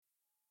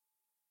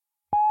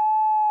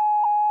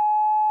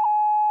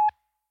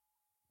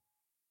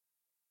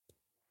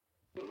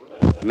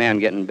A man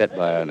getting bit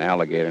by an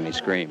alligator and he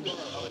screams.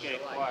 Okay,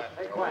 quiet.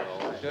 Hey, quiet.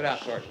 Stood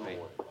out towards me.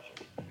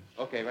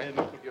 Okay, right.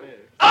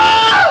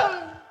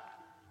 Ah!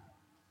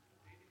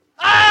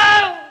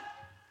 Ah!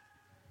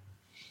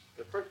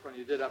 The first one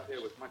you did up here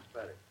was much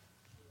better.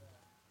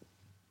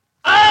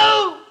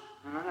 Oh!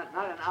 No,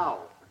 not an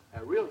owl.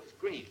 A real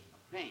scream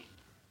of pain.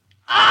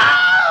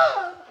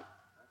 Ah!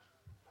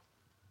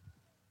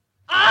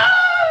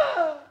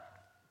 Ah!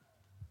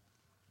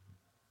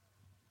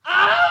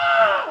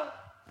 Ah!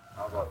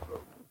 How about through?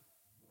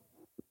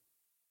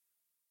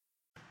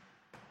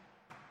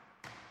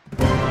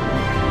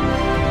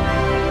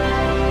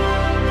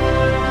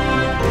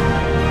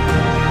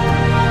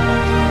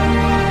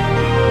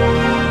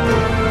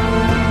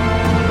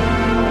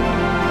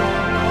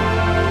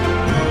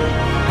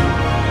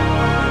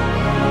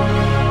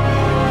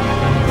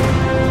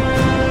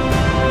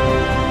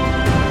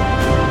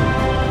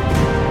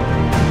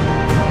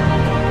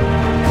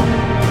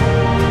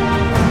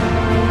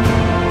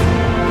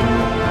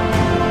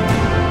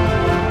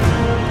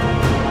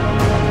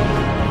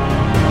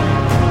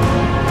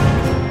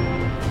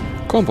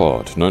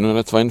 ComPod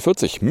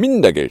 942,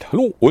 Mindergeld.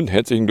 Hallo und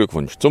herzlichen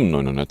Glückwunsch zum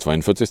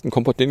 942.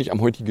 ComPod, den ich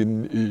am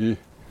heutigen,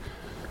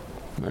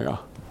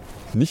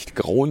 nicht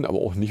grauen, aber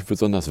auch nicht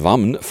besonders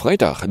warmen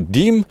Freitag,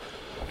 dem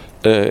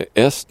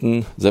 1.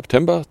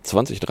 September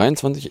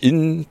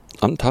 2023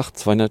 am Tag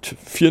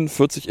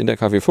 244 in der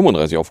KW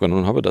 35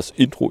 aufgenommen habe. Das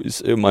Intro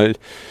ist mal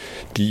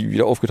die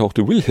wieder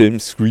aufgetauchte Wilhelm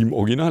Scream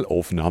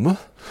Originalaufnahme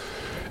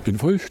in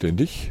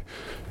vollständig.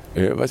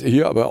 Was ihr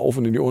hier aber auf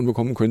und in die Ohren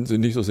bekommen könnt, sind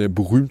nicht so sehr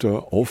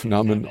berühmte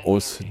Aufnahmen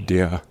aus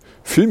der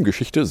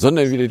Filmgeschichte,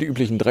 sondern wieder die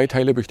üblichen 3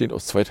 Teile, bestehend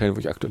aus 2 Teilen, wo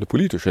ich aktuelle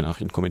politische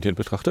Nachrichten kommentieren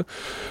betrachte,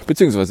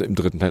 beziehungsweise im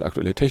 3. Teil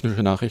aktuelle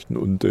technische Nachrichten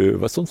und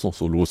was sonst noch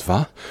so los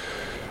war.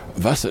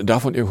 Was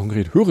davon ihr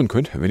konkret hören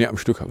könnt, wenn ihr am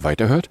Stück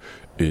weiterhört,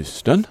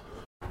 ist dann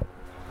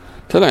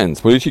Teil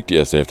 1, Politik, die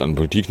erste Hälfte an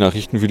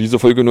Politiknachrichten für diese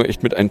Folge nur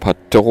echt mit ein paar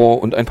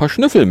Terror- und ein paar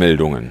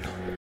Schnüffelmeldungen.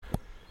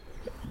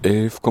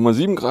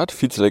 11,7 Grad,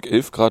 feels like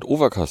 11 Grad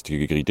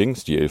overcastige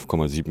Greetings, die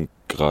 11,7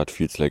 Grad,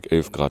 feels like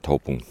 11 Grad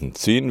Taupunkten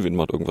 10, Wind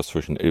macht irgendwas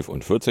zwischen 11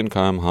 und 14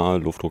 km/h,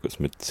 Luftdruck ist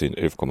mit 10,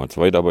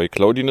 11,2 dabei,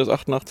 Cloudiness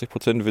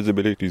 88%,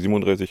 Visibility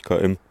 37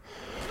 km,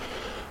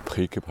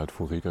 Prekip hat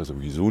vor Rega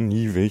sowieso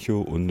nie welche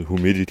und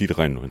Humidity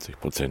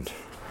 93%.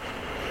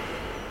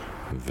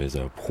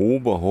 Weather Pro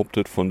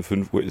behauptet von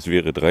 5 Uhr, es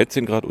wäre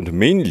 13 Grad und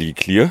mainly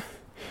clear.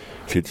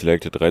 Feels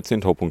like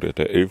 13, Taupunkt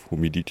hätte 11,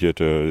 Humidity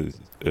hätte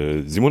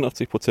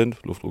 87%,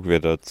 Luftdruck wäre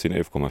da 10,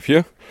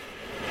 11,4.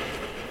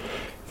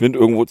 Wind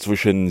irgendwo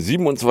zwischen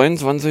 7 und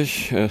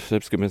 22,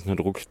 selbstgemessener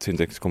Druck 10,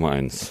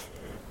 6,1.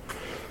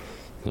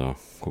 So,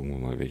 gucken wir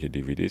mal, welche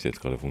DVDs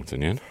jetzt gerade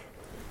funktionieren.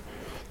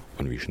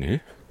 Und wie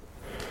schnell.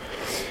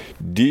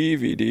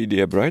 DVD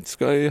der Bright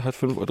Sky hat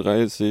 5.30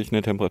 Uhr,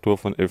 eine Temperatur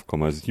von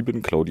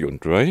 11,7, cloudy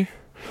und dry.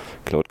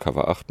 Cloud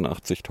Cover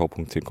 88,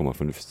 Taupunkt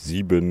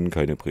 10,57,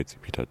 keine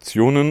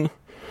Präzipitationen.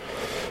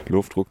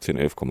 Luftdruck 10,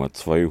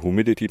 11,2,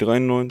 Humidity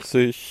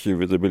 93,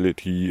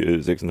 Visibility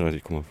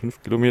 36,5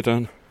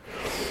 Kilometern.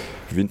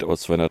 Wind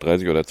aus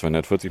 230 oder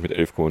 240 mit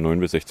 11,9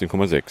 bis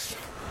 16,6.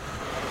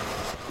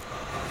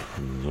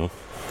 So.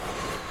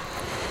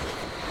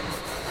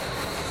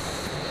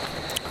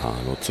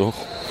 Hallo Zug.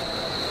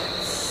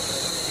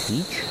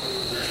 Quietsch,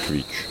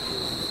 quietsch.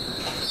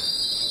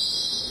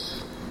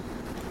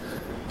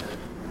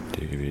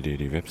 DVD,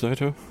 die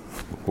Webseite.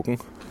 Mal gucken.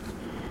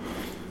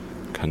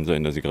 Kann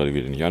sein, dass sie gerade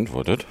wieder nicht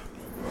antwortet.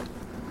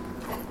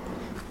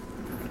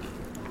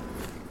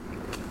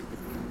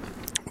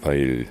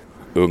 Weil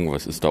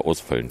irgendwas ist da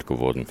ausfallend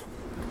geworden.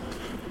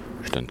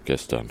 Stand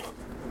gestern.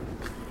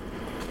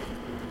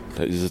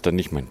 Da ist es dann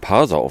nicht mein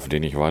Parser, auf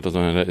den ich warte,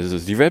 sondern da ist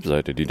es die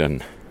Webseite, die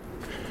dann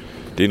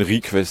den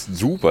Request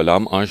super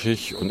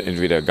lahmarschig und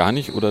entweder gar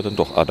nicht oder dann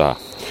doch da.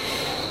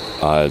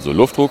 Also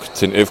Luftdruck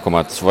 10,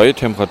 11,2,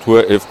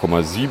 Temperatur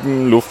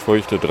 11,7,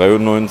 Luftfeuchte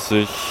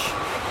 93,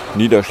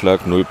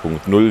 Niederschlag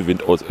 0,0,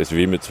 Wind aus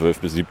SW mit 12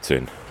 bis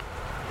 17.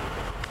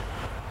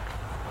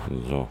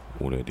 So,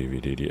 oder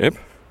DVD, die App.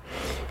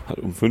 Hat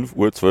um 5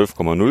 Uhr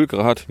 12,0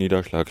 Grad,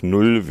 Niederschlag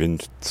 0,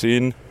 Wind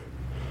 10,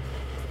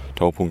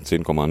 Taupunkt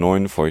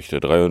 10,9, Feuchte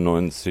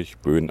 93,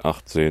 Böen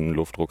 18,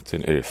 Luftdruck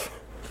 10, 11.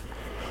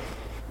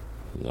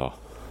 So.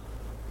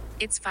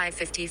 It's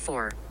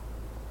 5:54.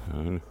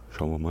 Ja,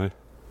 schauen wir mal.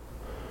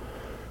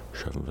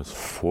 Schaffen wir es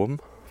vorm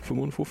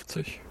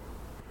 55?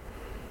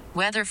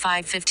 Weather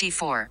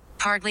 5:54.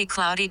 Partly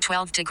cloudy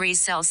 12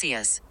 degrees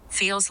Celsius.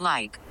 Feels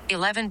like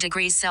 11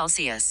 degrees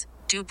Celsius.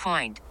 Dew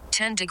point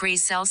 10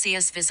 degrees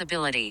Celsius.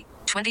 Visibility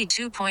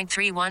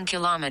 22.31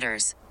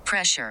 kilometers.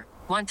 Pressure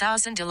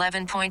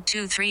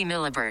 1011.23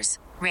 millibars.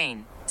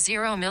 Rain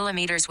 0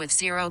 millimeters with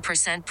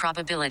 0%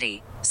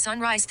 probability.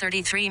 Sunrise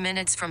 33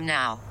 minutes from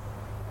now.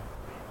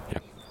 Ja,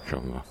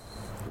 schauen wir mal.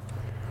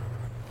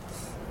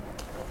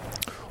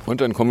 Und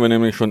dann kommen wir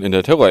nämlich schon in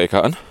der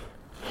Terrorecke an.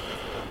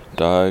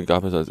 Da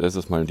gab es als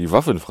erstes mal die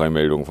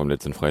Waffenfreimeldung vom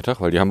letzten Freitag,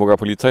 weil die Hamburger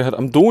Polizei hat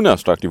am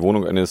Donnerstag die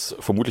Wohnung eines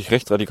vermutlich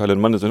rechtsradikalen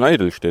Mannes in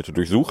Eidelstedt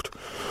durchsucht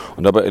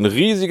und dabei ein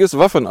riesiges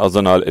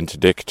Waffenarsenal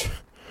entdeckt.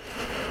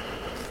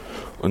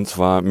 Und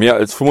zwar mehr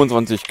als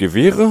 25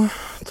 Gewehre,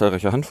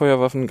 zahlreiche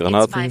Handfeuerwaffen,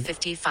 Granaten,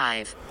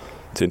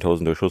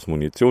 10.000 Schuss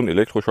Munition,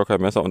 Elektroschocker,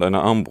 Messer und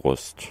eine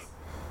Armbrust.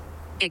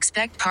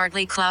 Expect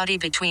partly cloudy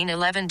between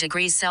 11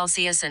 degrees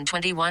Celsius and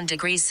 21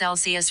 degrees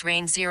Celsius,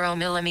 rain 0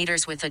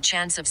 millimeters with a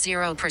chance of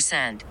 0%.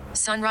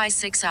 Sunrise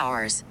 6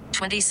 hours,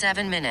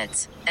 27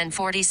 minutes, and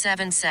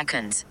 47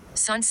 seconds.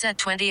 Sunset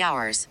 20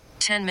 hours,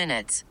 10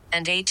 minutes,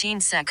 and 18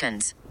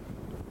 seconds.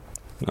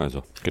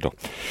 Also, geht doch.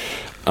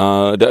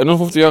 Der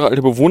 51 Jahre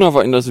alte Bewohner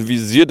war in das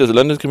Visier des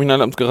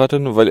Landeskriminalamts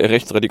geraten, weil er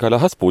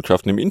rechtsradikale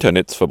Hassbotschaften im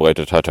Internet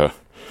verbreitet hatte.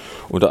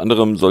 Unter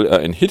anderem soll er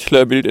ein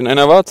Hitlerbild in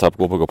einer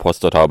WhatsApp-Gruppe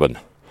gepostet haben.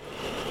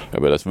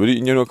 Aber das würde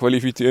ihn ja nur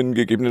qualifizieren,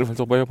 gegebenenfalls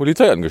auch bei der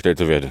Polizei angestellt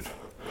zu werden.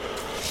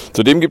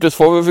 Zudem gibt es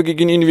Vorwürfe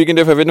gegen ihn wegen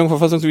der Verwendung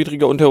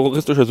verfassungswidriger und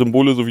terroristischer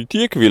Symbole sowie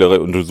Tierquälerei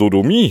und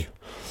Sodomie.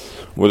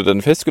 Wurde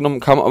dann festgenommen,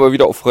 kam aber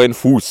wieder auf freien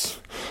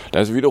Fuß.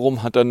 Das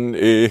wiederum hat dann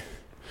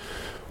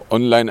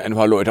online ein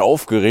paar Leute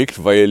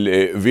aufgeregt,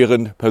 weil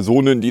während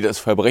Personen, die das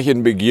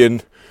Verbrechen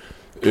begehen,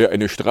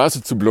 eine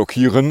Straße zu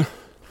blockieren,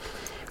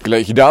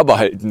 gleich da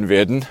behalten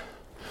werden,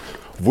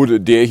 wurde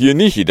der hier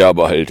nicht da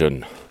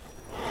behalten.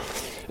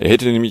 Er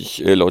hätte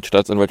nämlich laut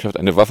Staatsanwaltschaft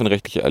eine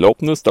waffenrechtliche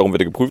Erlaubnis. Darum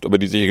werde geprüft, ob er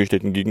die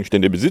sichergestellten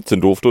Gegenstände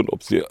besitzen durfte und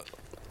ob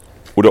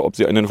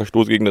sie einen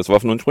Verstoß gegen das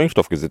Waffen- und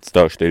Sprengstoffgesetz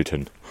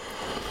darstellten.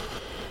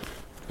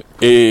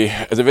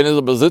 Also wenn er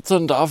so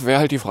besitzen darf, wäre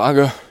halt die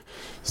Frage,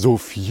 so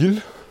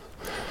viel?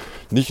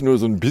 Nicht nur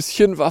so ein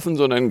bisschen Waffen,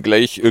 sondern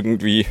gleich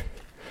irgendwie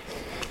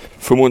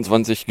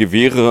 25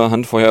 Gewehre,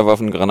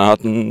 Handfeuerwaffen,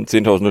 Granaten,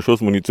 10.000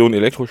 Schuss Munition,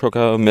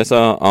 Elektroschocker,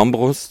 Messer,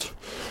 Armbrust.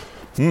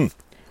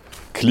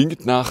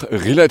 Klingt nach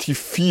relativ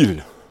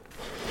viel.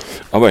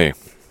 Aber hey.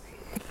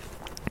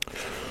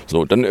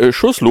 So, dann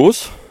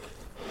schusslos.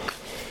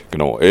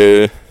 Genau,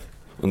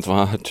 und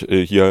zwar hat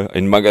hier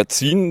ein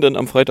Magazin dann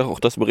am Freitag auch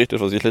das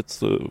berichtet, was ich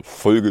letzte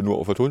Folge nur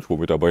auf der Tonspur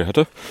mit dabei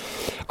hatte.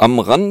 Am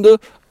Rande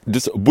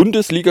des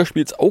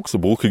Bundesligaspiels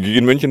Augsburg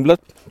gegen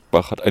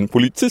Mönchengladbach hat ein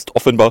Polizist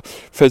offenbar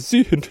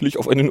versehentlich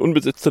auf einen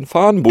unbesetzten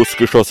Fahnenbus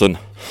geschossen.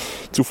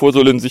 Zuvor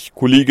sollen sich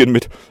Kollegen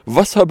mit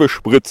Wasser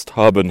bespritzt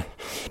haben.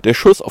 Der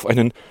Schuss auf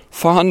einen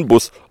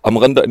Fahnenbus am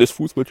Rande eines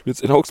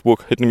Fußballspiels in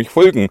Augsburg hätte nämlich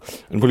Folgen.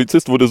 Ein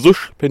Polizist wurde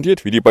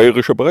suspendiert, wie die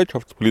bayerische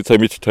Bereitschaftspolizei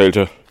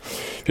mitteilte.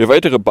 4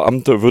 weitere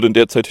Beamte würden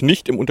derzeit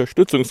nicht im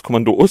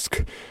Unterstützungskommando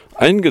USK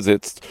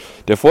eingesetzt.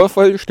 Der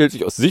Vorfall stellt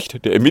sich aus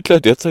Sicht der Ermittler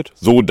derzeit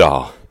so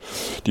dar.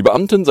 Die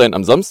Beamten seien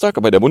am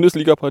Samstag bei der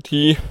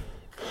Bundesliga-Partie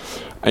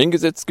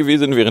eingesetzt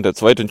gewesen. Während der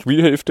zweiten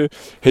Spielhälfte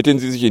hätten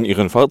sie sich in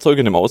ihren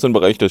Fahrzeugen im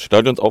Außenbereich des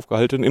Stadions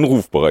aufgehalten in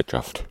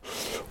Rufbereitschaft.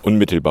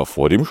 Unmittelbar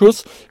vor dem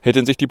Schuss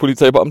hätten sich die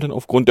Polizeibeamten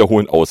aufgrund der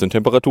hohen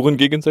Außentemperaturen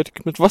gegenseitig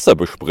mit Wasser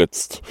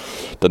bespritzt.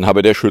 Dann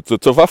habe der Schütze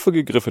zur Waffe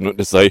gegriffen und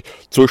es sei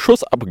zur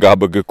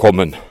Schussabgabe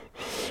gekommen.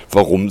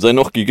 Warum sei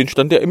noch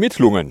Gegenstand der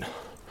Ermittlungen?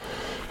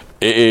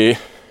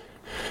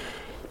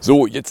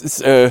 So, jetzt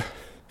ist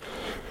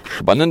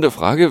spannende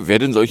Frage,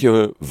 werden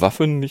solche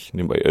Waffen nicht,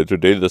 nebenbei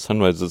today the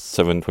sun rises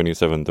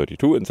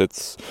 7:27:32 and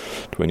sets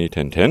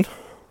 20:10,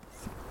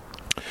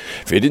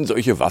 werden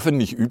solche Waffen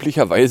nicht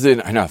üblicherweise in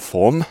einer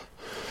Form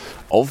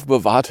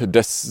aufbewahrt,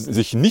 dass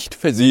sich nicht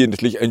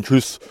versehentlich ein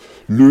Schuss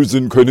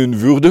lösen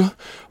können würde?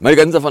 Mal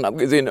ganz davon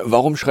abgesehen,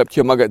 warum schreibt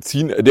hier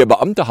Magazin, der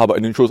Beamte habe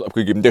einen Schuss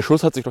abgegeben? Der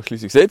Schuss hat sich doch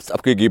schließlich selbst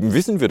abgegeben,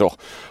 wissen wir doch.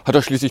 Hat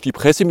doch schließlich die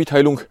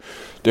Pressemitteilung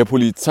der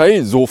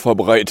Polizei so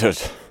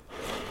verbreitet.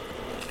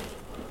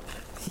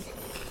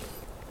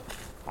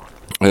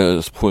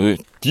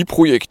 Die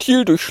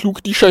Projektil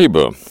durchschlug die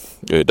Scheibe.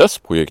 Das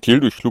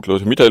Projektil durchschlug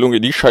laut Mitteilung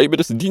die Scheibe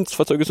des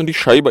Dienstfahrzeuges und die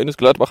Scheibe eines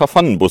Gladbacher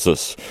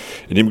Pfannenbusses,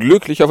 in dem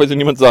glücklicherweise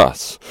niemand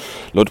saß.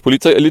 Laut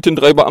Polizei erlitten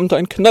 3 Beamte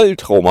ein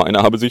Knalltrauma.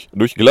 Einer habe sich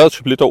durch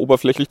Glassplitter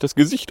oberflächlich das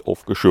Gesicht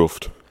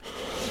aufgeschürft.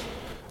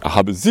 Er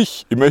habe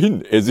sich,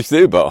 immerhin, er sich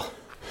selber.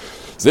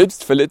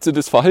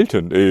 Selbstverletzendes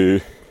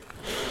Verhalten.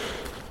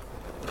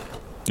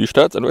 Die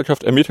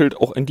Staatsanwaltschaft ermittelt,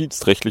 auch ein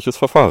dienstrechtliches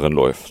Verfahren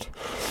läuft.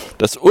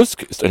 Das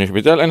USK ist eine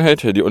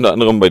Spezialeinheit, die unter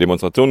anderem bei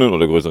Demonstrationen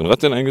oder größeren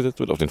Razzien eingesetzt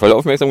wird. Auf den Fall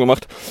aufmerksam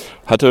gemacht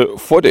hatte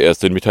vor der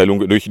ersten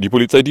Mitteilung durch die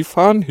Polizei die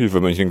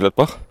Fahnenhilfe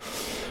Mönchengladbach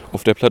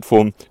auf der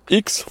Plattform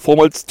X,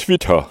 vormals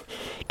Twitter.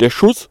 Der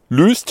Schuss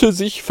löste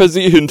sich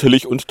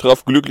versehentlich und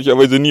traf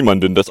glücklicherweise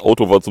niemanden. Das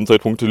Auto war zum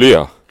Zeitpunkt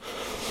leer.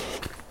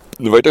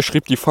 Weiter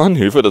schrieb die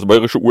Fahnenhilfe, das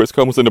bayerische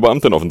USK muss seine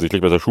Beamten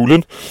offensichtlich besser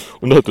schulen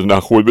und hatte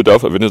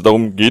Nachholbedarf, wenn es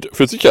darum geht,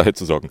 für Sicherheit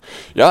zu sorgen.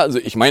 Ja, also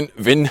ich meine,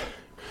 wenn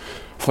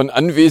von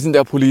Anwesen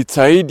der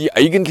Polizei, die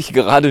eigentlich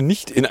gerade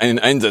nicht in einen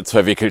Einsatz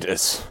verwickelt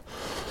ist,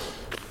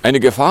 eine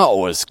Gefahr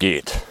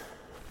ausgeht,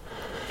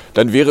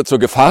 dann wäre zur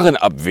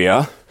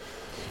Gefahrenabwehr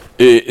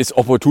es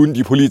opportun,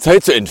 die Polizei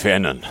zu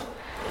entfernen.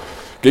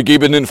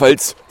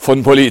 Gegebenenfalls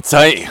von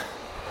Polizei.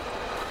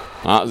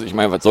 Ja, also ich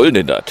meine, was soll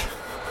denn das?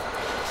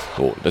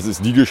 So, das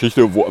ist die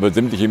Geschichte, wo aber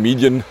sämtliche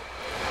Medien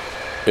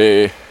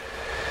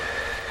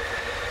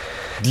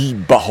die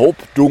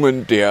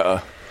Behauptungen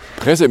der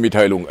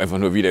Pressemitteilung einfach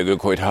nur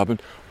wiedergekäut haben.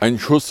 Ein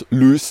Schuss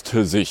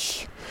löste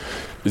sich.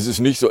 Es ist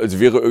nicht so, als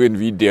wäre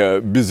irgendwie der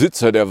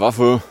Besitzer der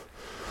Waffe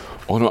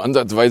auch nur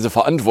ansatzweise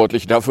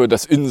verantwortlich dafür,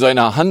 dass in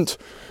seiner Hand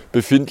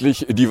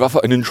befindlich die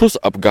Waffe einen Schuss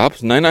abgab.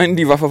 Nein,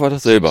 die Waffe war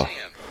das selber.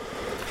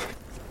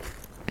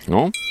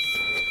 Ja.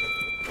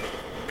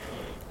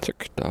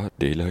 Zack, da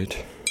Daylight.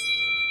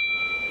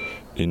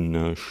 In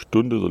einer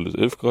Stunde soll es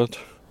 11 Grad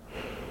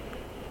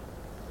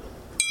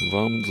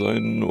warm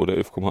sein oder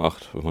 11,8,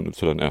 wenn man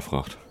YR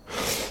fragt.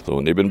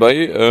 So,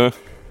 nebenbei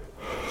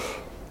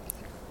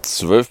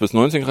 12 bis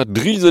 19 Grad,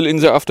 Driesel in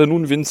the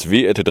afternoon winds,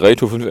 W at 3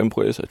 to 5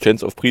 mph,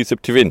 chance of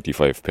precipity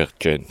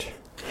 25%.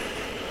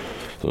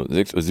 So,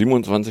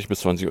 6:27 Uhr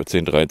bis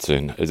 20:10,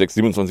 13.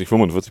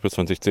 6:27:45 bis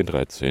 20:10,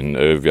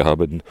 13. Wir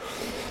haben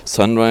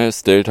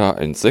Sunrise Delta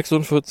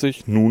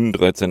 1,46, Noon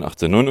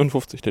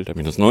 13:18:59, Delta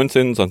minus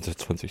 19, Sunset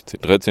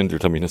 20:10, 13,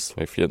 Delta minus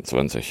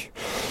 2,24.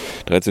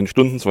 13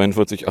 Stunden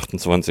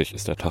 42:28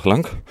 ist der Tag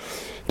lang,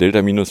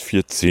 Delta minus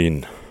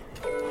 4,10.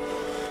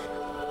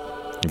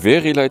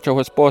 Very light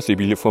showers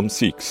possible from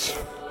 6.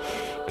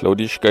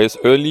 Cloudy skies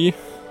early.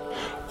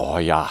 Oh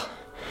ja.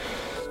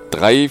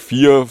 3,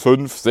 4,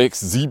 5, 6,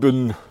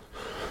 7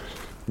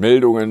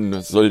 Meldungen,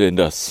 was soll denn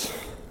das?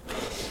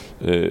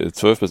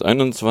 12 bis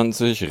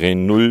 21,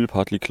 Rain 0,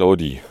 partly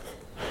cloudy.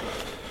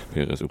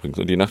 Wäre es übrigens.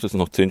 Und die Nacht ist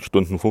noch 10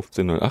 Stunden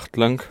 15:08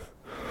 lang.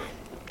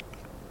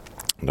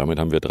 Und damit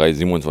haben wir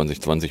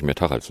 3:27:20 mehr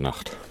Tag als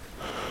Nacht.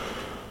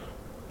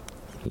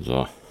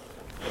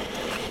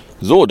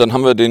 So, dann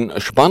haben wir den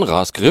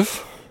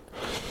Spanrasgriff,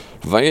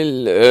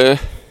 weil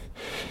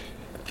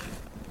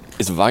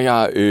es war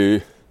ja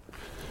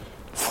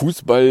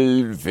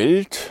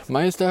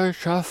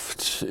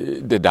Fußball-Weltmeisterschaft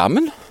der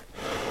Damen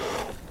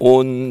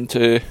und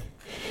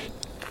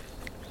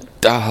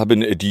da hat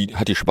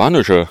die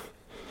spanische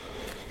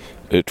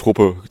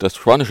Truppe, das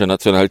spanische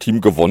Nationalteam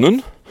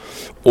gewonnen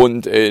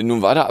und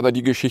nun war da aber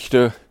die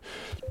Geschichte,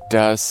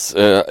 dass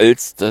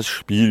als das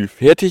Spiel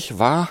fertig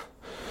war,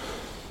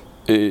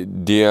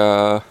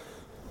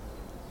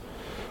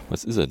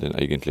 was ist er denn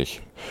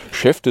eigentlich?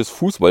 Chef des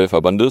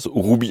Fußballverbandes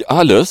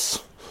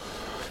Rubiales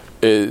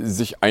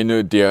sich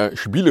eine der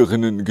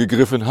Spielerinnen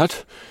gegriffen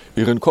hat,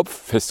 ihren Kopf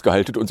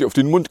festgehalten und sie auf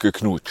den Mund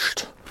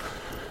geknutscht.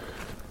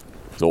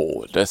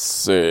 So,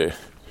 das wäre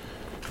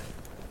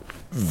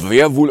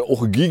wohl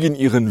auch gegen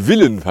ihren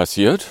Willen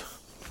passiert.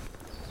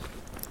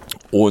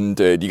 Und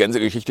die ganze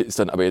Geschichte ist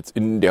dann aber jetzt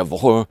in der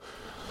Woche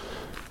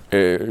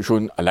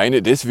schon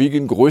alleine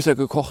deswegen größer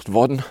gekocht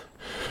worden,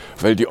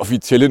 weil die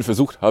Offiziellen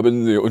versucht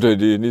haben, sie unter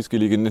die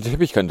nächstgelegene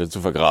Teppichkante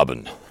zu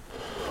vergraben.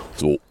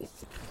 So.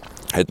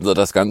 Hätten sie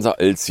das Ganze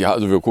als, ja,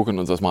 also wir gucken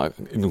uns das mal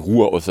in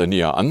Ruhe aus der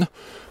Nähe an,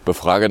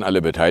 befragen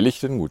alle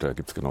Beteiligten, gut, da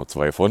gibt es genau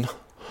 2 von,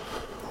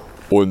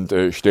 und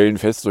stellen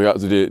fest, so ja,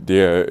 also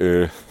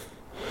der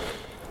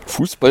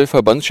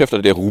Fußballverbandschef,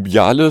 der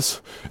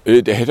Rubiales,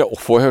 der hätte auch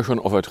vorher schon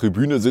auf der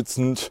Tribüne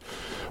sitzend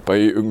bei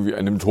irgendwie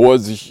einem Tor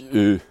sich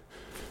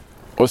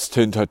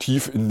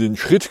ostentativ in den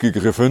Schritt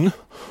gegriffen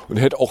und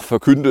hätte auch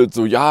verkündet,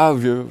 so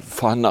ja, wir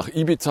fahren nach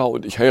Ibiza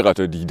und ich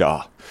heirate die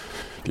da,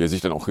 die er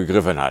sich dann auch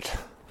gegriffen hat.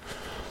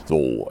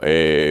 So,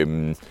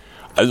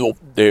 also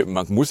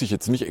man muss sich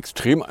jetzt nicht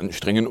extrem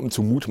anstrengen, um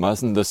zu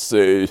mutmaßen, dass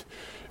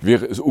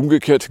wäre es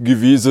umgekehrt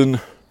gewesen,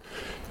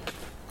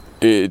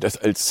 dass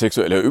als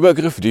sexueller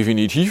Übergriff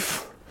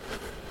definitiv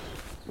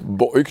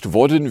beäugt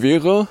worden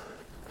wäre.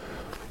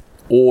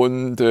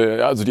 Und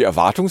also die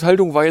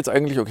Erwartungshaltung war jetzt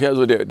eigentlich, okay,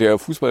 also der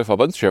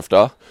Fußballverbandschef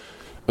da,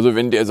 also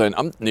wenn der sein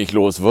Amt nicht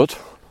los wird,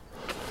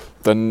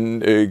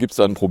 dann gibt es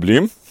da ein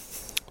Problem.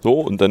 So,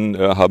 und dann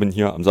haben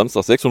hier am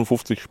Samstag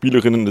 56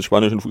 Spielerinnen des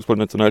spanischen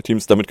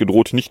Fußballnationalteams damit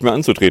gedroht, nicht mehr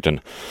anzutreten,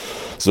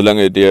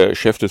 solange der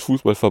Chef des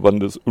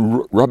Fußballverbandes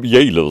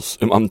Rubiales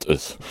im Amt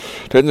ist.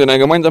 Teilen sie in einer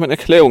gemeinsamen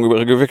Erklärung über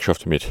ihre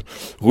Gewerkschaft mit.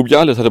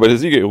 Rubiales hatte bei der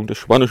Siegerehrung des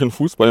spanischen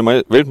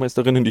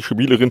Fußball-Weltmeisterinnen die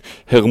Spielerin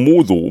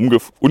Hermoso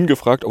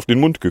ungefragt auf den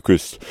Mund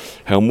geküsst.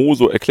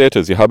 Hermoso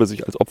erklärte, sie habe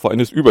sich als Opfer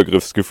eines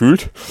Übergriffs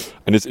gefühlt,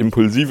 eines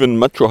impulsiven,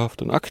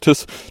 machohaften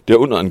Aktes, der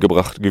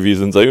unangebracht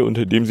gewesen sei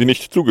und dem sie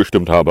nicht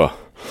zugestimmt habe.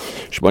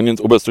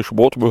 Spaniens oberste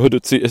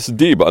Sportbehörde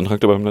CSD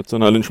beantragte beim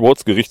Nationalen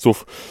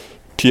Sportgerichtshof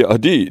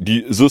TAD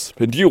die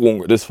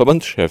Suspendierung des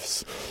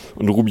Verbandschefs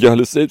und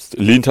Rubiales selbst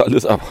lehnte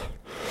alles ab.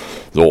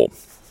 So,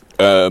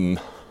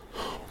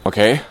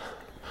 okay.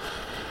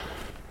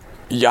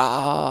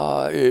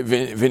 Ja,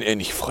 wenn er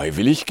nicht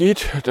freiwillig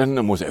geht,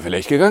 dann muss er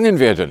vielleicht gegangen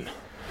werden.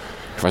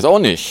 Ich weiß auch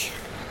nicht.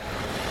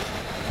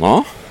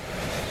 Na?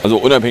 Also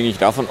unabhängig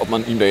davon, ob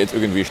man ihm da jetzt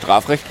irgendwie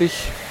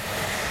strafrechtlich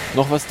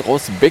noch was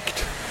draus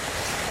bäckt,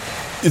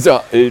 ist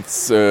er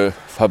als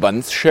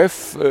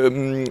Verbandschef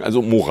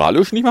also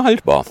moralisch nicht mehr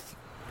haltbar.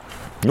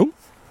 No?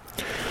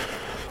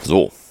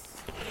 So,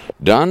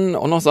 dann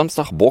auch noch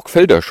Samstag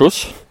Borgfelder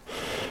Schuss.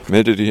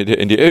 Meldete der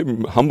NDR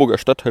im Hamburger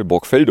Stadtteil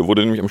Borgfelde,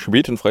 wurde nämlich am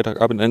späten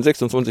Freitagabend ein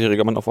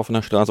 26-jähriger Mann auf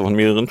offener Straße von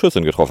mehreren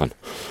Schüssen getroffen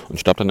und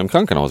starb dann im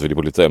Krankenhaus, wie die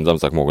Polizei am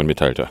Samstagmorgen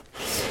mitteilte.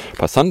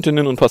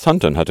 Passantinnen und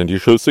Passanten hatten die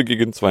Schüsse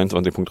gegen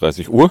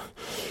 22:30 Uhr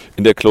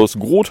in der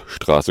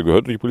Klaus-Groth-Straße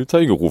gehört und die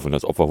Polizei gerufen.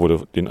 Das Opfer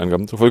wurde den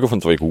Angaben zufolge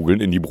von 2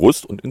 Kugeln in die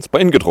Brust und ins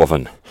Bein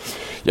getroffen.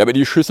 Ja, aber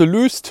die Schüsse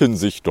lösten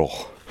sich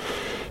doch.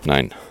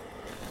 Nein.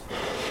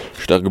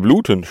 Stark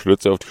blutend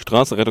stürzte er auf die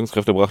Straße,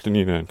 Rettungskräfte brachten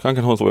ihn in ein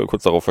Krankenhaus, wo er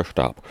kurz darauf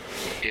verstarb.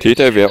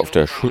 Täter wäre auf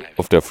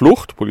der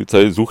Flucht,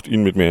 Polizei sucht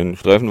ihn mit mehreren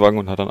Streifenwagen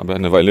und hat dann aber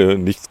eine Weile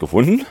nichts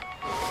gefunden.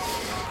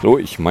 So,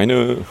 ich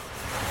meine,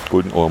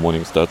 Golden Hour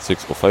Morning Start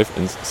 6:05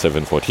 ends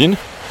 7:14.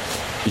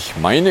 Ich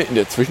meine, in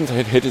der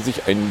Zwischenzeit hätte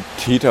sich ein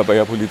Täter bei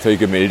der Polizei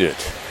gemeldet.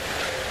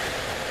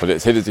 Oder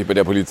es hätte sich bei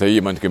der Polizei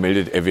jemand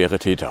gemeldet, er wäre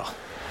Täter.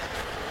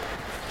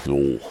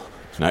 So,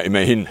 na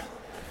immerhin.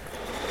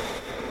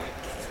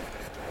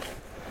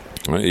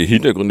 Die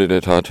Hintergründe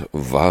der Tat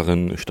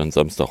waren Stand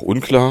Samstag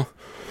unklar.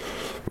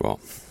 Ja.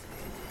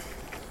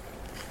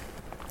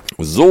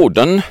 So,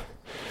 dann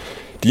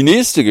die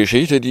nächste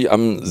Geschichte, die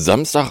am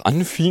Samstag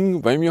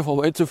anfing, bei mir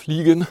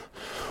vorbeizufliegen.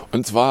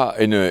 Und zwar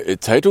eine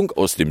Zeitung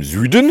aus dem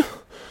Süden,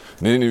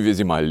 nennen wir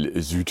sie mal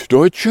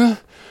Süddeutsche,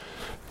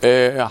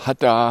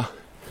 hat da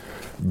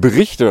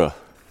Berichte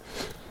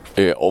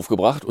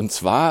aufgebracht. Und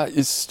zwar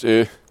ist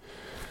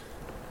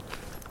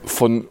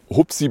von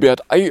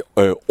Hupsibert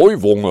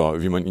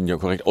Euwonger, wie man ihn ja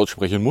korrekt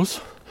aussprechen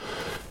muss,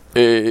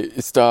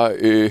 ist da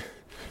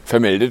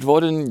vermeldet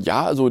worden,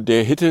 ja, also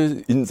der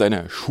hätte in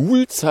seiner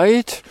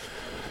Schulzeit,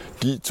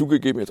 die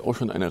zugegeben jetzt auch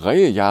schon eine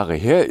Reihe Jahre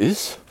her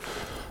ist,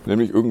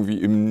 nämlich irgendwie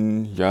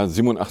im Jahr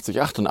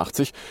 87,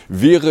 88,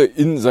 wäre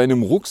in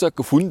seinem Rucksack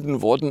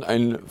gefunden worden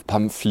ein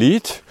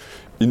Pamphlet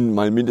in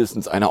mal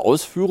mindestens einer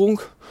Ausführung,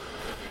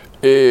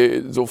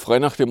 so frei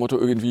nach dem Motto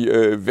irgendwie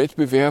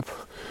Wettbewerb,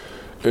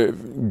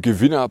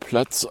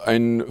 Gewinnerplatz,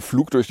 ein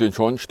Flug durch den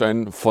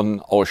Schornstein von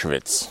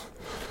Auschwitz.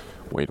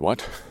 Wait,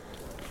 what?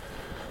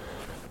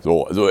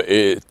 So, also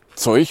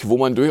Zeug, wo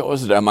man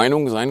durchaus der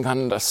Meinung sein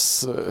kann,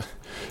 das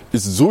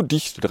ist so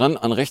dicht dran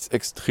an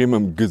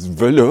rechtsextremem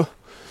Gewölle,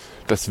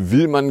 das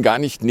will man gar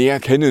nicht näher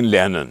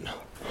kennenlernen.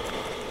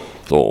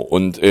 So,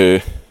 und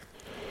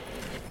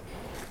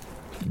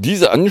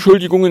diese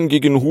Anschuldigungen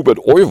gegen Hubert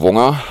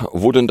Euwonger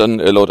wurden dann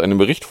laut einem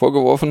Bericht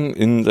vorgeworfen.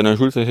 In seiner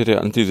Schulzeit hätte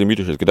er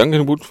antisemitisches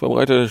Gedankengut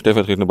verbreitet. Der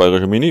stellvertretende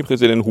bayerische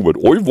Ministerpräsident Hubert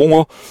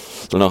Euwonger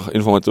soll nach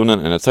Informationen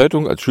einer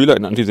Zeitung als Schüler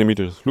ein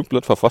antisemitisches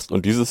Flugblatt verfasst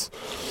und dieses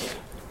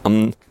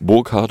am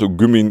Burkhardt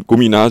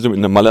Gymnasium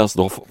in der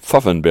Mallersdorf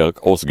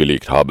Pfaffenberg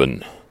ausgelegt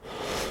haben.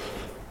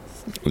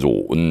 So,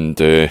 und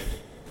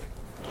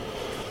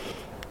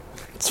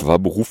zwar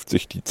beruft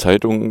sich die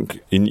Zeitung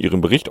in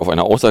ihrem Bericht auf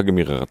eine Aussage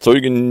mehrerer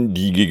Zeugen,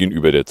 die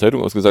gegenüber der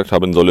Zeitung ausgesagt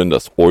haben sollen,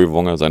 dass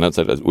Euwonger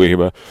seinerzeit als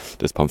Urheber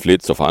des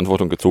Pamphlets zur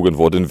Verantwortung gezogen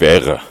worden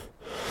wäre.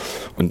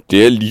 Und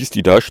der ließ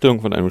die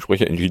Darstellung von einem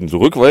Sprecher entschieden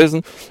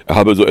zurückweisen. Er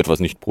habe so etwas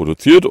nicht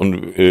produziert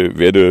und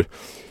werde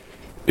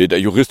da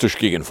juristisch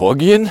gegen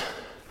vorgehen.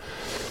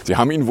 Sie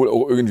haben ihn wohl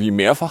auch irgendwie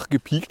mehrfach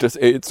gepiekt, dass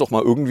er jetzt doch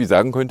mal irgendwie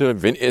sagen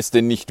könnte, wenn er es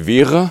denn nicht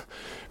wäre,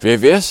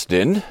 wer wäre es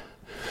denn?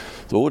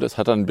 So, das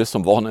hat dann bis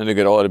zum Wochenende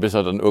gedauert, bis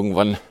dann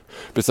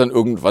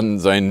irgendwann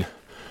sein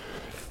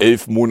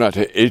 11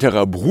 Monate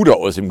älterer Bruder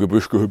aus dem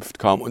Gebüsch gehüpft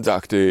kam und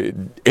sagte,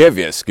 er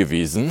wäre es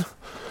gewesen.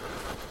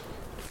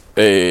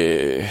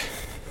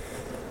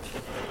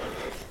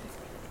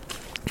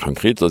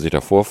 Konkret soll sich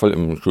der Vorfall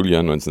im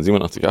Schuljahr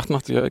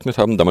 1987-88 ereignet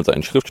haben. Damals sei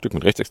ein Schriftstück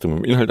mit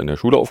rechtsextremem Inhalt an der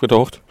Schule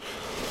aufgetaucht.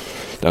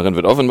 Darin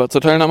wird offenbar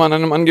zur Teilnahme an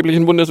einem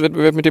angeblichen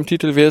Bundeswettbewerb mit dem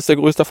Titel „Wer ist der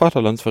größte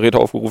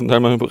Vaterlandsverräter?" aufgerufen.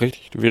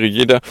 Teilnahmeberechtigt wäre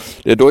jeder,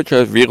 der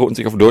Deutscher wäre und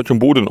sich auf deutschem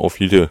Boden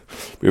aufhielte.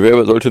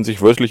 Bewerber sollten sich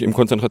wörtlich im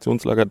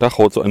Konzentrationslager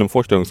Dachau zu einem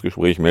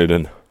Vorstellungsgespräch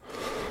melden.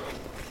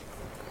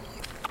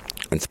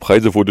 Als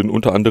Preise wurden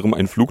unter anderem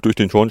ein Flug durch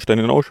den Schornstein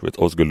in Auschwitz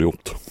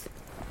ausgelobt.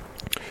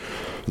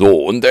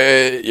 So, und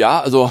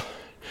also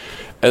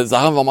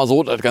sagen wir mal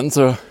so, das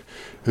Ganze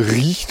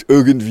riecht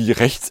irgendwie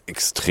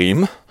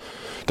rechtsextrem.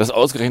 Das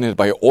ausgerechnet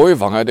bei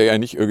Euwonger, der ja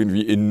nicht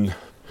irgendwie in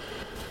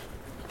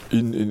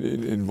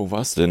wo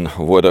war's denn?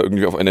 Wo er da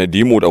irgendwie auf einer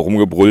Demo da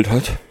rumgebrüllt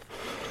hat.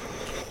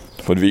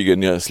 Von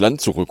wegen ja das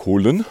Land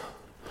zurückholen.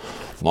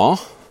 Na?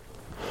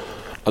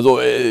 Also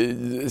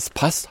es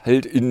passt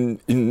halt in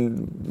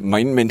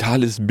mein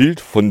mentales Bild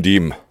von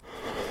dem.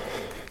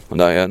 Von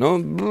daher,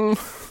 ne?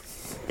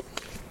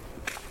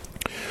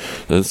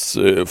 Das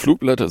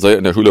Flugblatt sei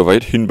an der Schule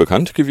weithin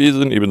bekannt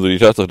gewesen, ebenso die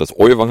Tatsache, dass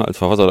Euwonger als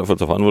Verfasser dafür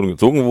zur Verantwortung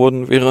gezogen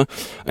worden wäre.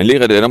 Ein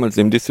Lehrer, der damals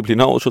dem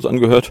Disziplinarausschuss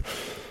angehört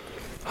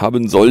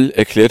haben soll,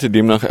 erklärte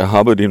demnach, er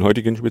habe den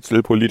heutigen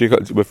Spitzelpolitiker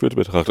als überführt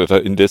betrachtet,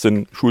 in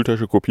dessen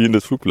Schultasche Kopien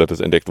des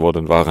Flugblattes entdeckt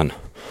worden waren.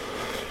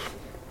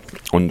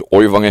 Und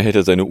Euwonger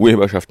hätte seine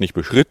Urheberschaft nicht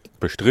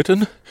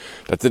bestritten.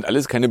 Das sind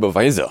alles keine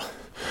Beweise.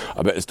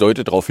 Aber es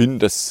deutet darauf hin,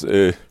 dass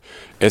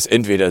es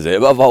entweder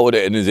selber war oder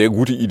er eine sehr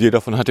gute Idee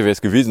davon hatte, wer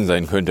es gewesen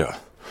sein könnte.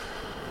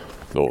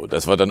 So,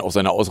 das war dann auch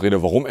seine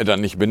Ausrede, warum er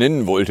dann nicht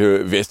benennen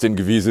wollte, wer es denn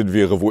gewesen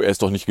wäre, wo er es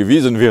doch nicht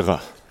gewesen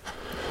wäre.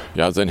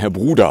 Ja, sein Herr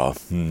Bruder.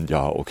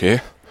 Ja, okay.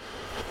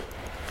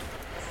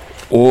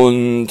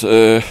 Und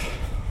bla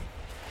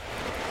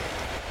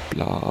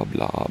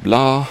bla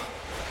bla.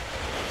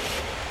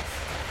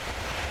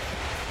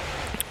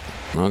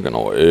 Na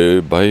genau,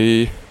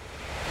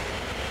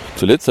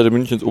 Zuletzt hatte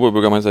Münchens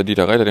Oberbürgermeister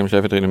Dieter Reiter dem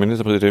stellvertretenden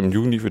Ministerpräsidenten im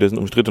Juni für dessen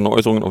umstrittene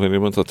Äußerungen auf der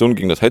Demonstration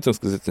gegen das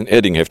Heizungsgesetz in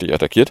Erding heftig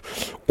attackiert.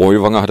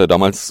 Aiwanger hatte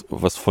damals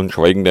was von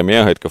Schweigen der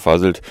Mehrheit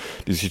gefaselt,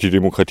 die sich die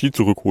Demokratie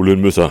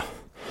zurückholen müsse.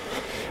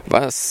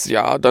 Was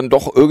ja dann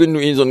doch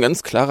irgendwie so ein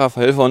ganz klarer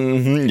Fall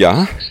von,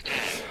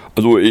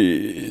 also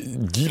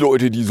die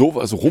Leute, die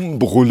sowas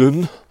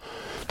rumbrüllen,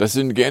 das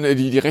sind gerne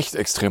die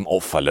rechtsextrem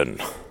auffallen.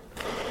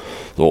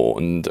 So,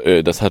 und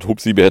das hat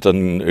Hupsi-Bert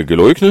dann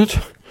geleugnet.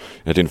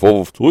 Er hat den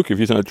Vorwurf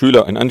zurückgewiesen, als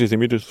Schüler ein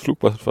antisemitisches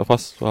Flugblatt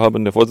verfasst zu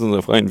haben. Der Vorsitzende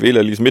der Freien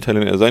Wähler ließ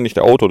mitteilen, er sei nicht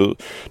der Autor des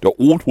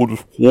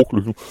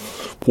sprachlichen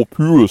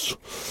Papyrs.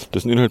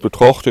 Dessen Inhalt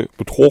betrachte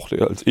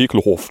er als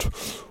ekelhaft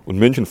und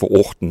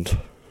menschenverachtend.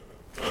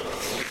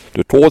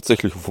 Der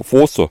tatsächliche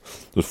Verfasser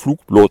des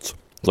Flugblatts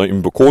sei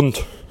ihm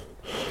bekannt.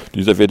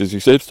 Dieser werde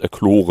sich selbst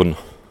erkloren.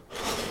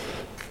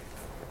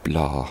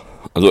 Bla.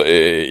 Also,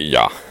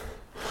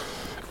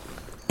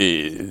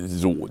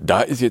 so,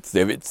 da ist jetzt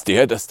der Witz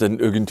dass dann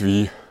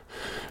irgendwie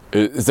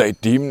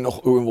seitdem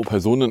noch irgendwo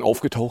Personen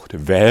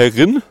aufgetaucht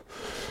wären,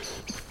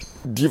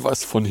 die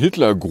was von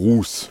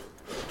Hitlergruß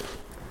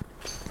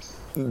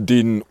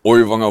den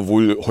Aiwanger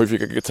wohl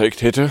häufiger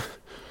gezeigt hätte,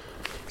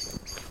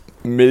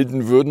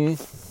 melden würden,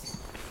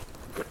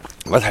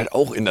 was halt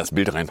auch in das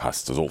Bild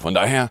reinpasst. So, von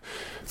daher,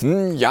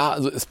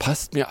 also es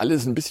passt mir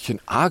alles ein bisschen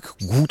arg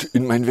gut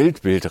in mein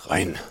Weltbild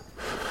rein.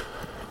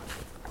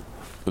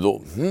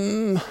 So,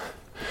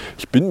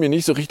 ich bin mir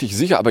nicht so richtig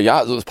sicher, aber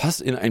also es passt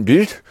in ein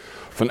Bild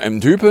von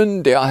einem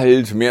Typen, der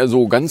halt mehr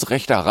so ganz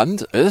rechter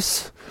Rand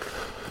ist.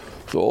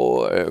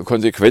 So,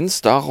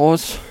 Konsequenz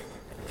daraus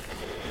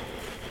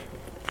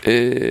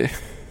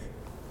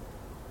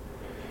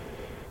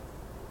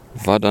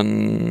war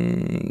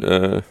dann,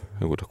 da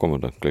kommen wir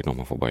dann gleich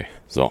nochmal vorbei.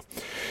 So,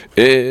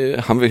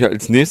 haben wir hier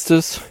als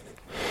nächstes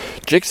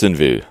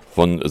Jacksonville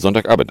von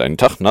Sonntagabend, einen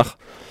Tag nach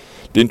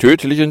den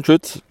tödlichen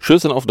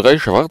Schüssen auf 3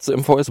 Schwarze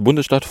im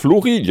VS-Bundesstaat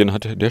Floridien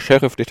hat der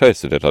Sheriff Details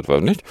zu der Tat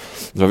veröffentlicht.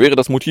 So wäre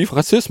das Motiv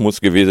Rassismus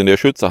gewesen. Der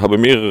Schütze habe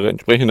mehrere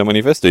entsprechende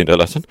Manifeste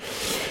hinterlassen.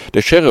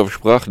 Der Sheriff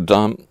sprach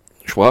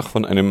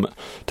von einem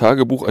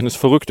Tagebuch eines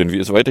Verrückten. Wie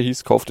es weiter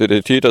hieß, kaufte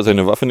der Täter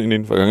seine Waffen in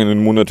den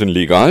vergangenen Monaten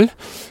legal,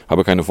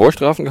 habe keine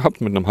Vorstrafen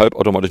gehabt. Mit einem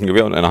halbautomatischen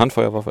Gewehr und einer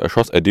Handfeuerwaffe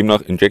erschoss er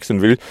demnach in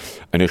Jacksonville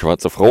eine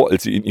schwarze Frau,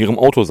 als sie in ihrem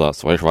Auto saß.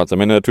 2 schwarze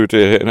Männer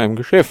tötete er in einem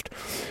Geschäft,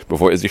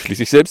 bevor er sich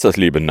schließlich selbst das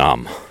Leben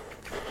nahm.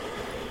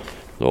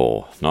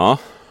 So,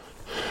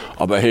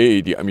 aber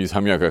hey, die Amis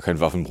haben ja gar kein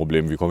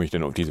Waffenproblem. Wie komme ich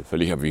denn auf diese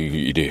völlig abwegige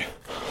Idee?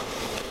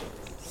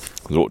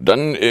 So,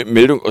 dann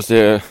Meldung aus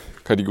der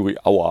Kategorie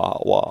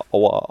Aua.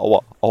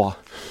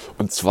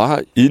 Und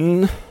zwar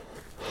in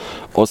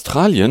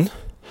Australien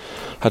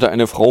hatte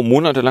eine Frau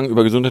monatelang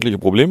über gesundheitliche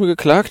Probleme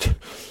geklagt,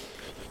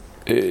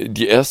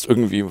 die erst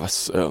irgendwie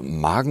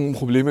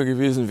Magenprobleme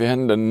gewesen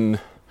wären, dann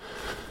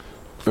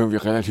irgendwie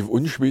relativ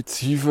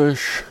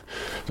unspezifisch,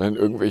 dann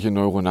irgendwelche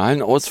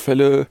neuronalen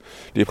Ausfälle,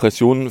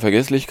 Depressionen,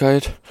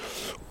 Vergesslichkeit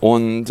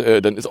und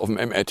dann ist auf dem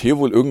MRT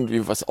wohl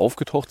irgendwie was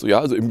aufgetaucht, so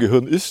also im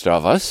Gehirn ist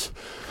da was.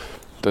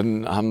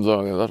 Dann haben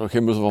sie gesagt, okay,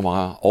 müssen wir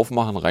mal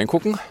aufmachen,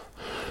 reingucken.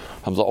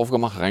 Haben sie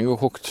aufgemacht,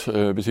 reingeguckt,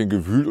 ein bisschen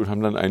gewühlt und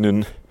haben dann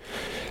einen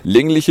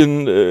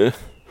länglichen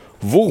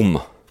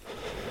Wurm,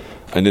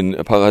 einen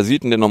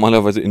Parasiten, der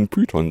normalerweise in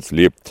Pythons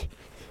lebt,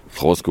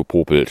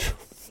 rausgepopelt.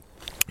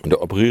 Und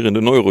der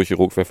operierende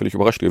Neurochirurg wäre völlig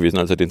überrascht gewesen,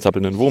 als er den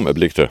zappelnden Wurm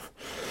erblickte.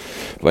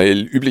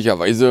 Weil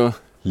üblicherweise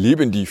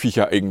leben die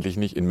Viecher eigentlich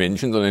nicht in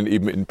Menschen, sondern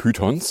eben in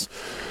Pythons.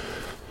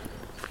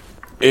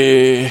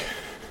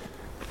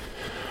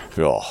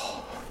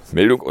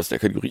 Meldung aus der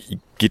Kategorie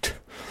Igitt.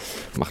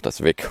 Macht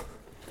das weg.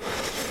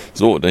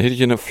 So, dann hätte ich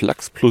hier eine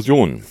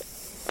Flaxplosion.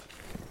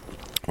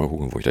 Mal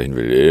gucken, wo ich da hin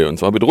will. Und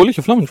zwar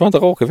bedrohliche Flammen, schwarzer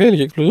Rauch,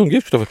 gefährliche Explosionen,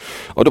 Giftstoffe.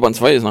 Autobahn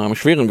 2 ist nach einem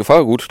schweren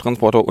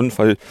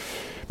Gefahrguttransporterunfall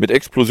mit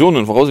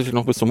Explosionen voraussichtlich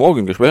noch bis zum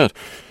Morgen gesperrt.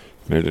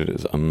 Meldet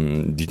es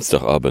am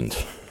Dienstagabend.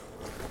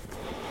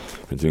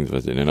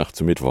 Beziehungsweise in der Nacht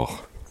zum Mittwoch.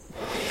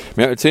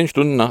 Mehr als 10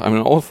 Stunden nach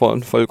einem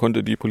Unfall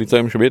konnte die Polizei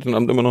im späten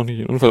Abend immer noch nicht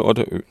an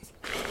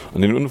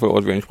den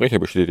Unfallort wie ein Sprecher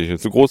bestätigte.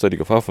 Zu groß sei die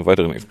Gefahr von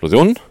weiteren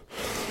Explosionen.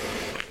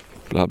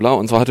 Bla bla.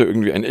 Und zwar hatte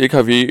irgendwie ein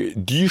LKW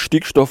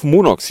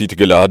Stickstoffmonoxid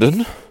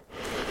geladen.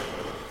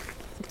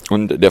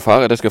 Und der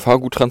Fahrer des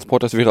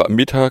Gefahrguttransporters wäre am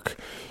Mittag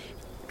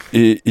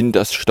in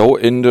das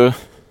Stauende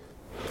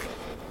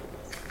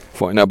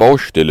vor einer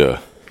Baustelle.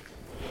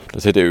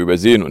 Das hätte er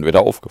übersehen und wäre da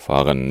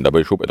aufgefahren.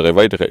 Dabei schob er 3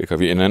 weitere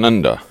LKW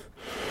ineinander.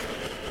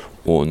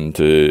 Und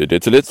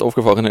der zuletzt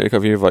aufgefahrene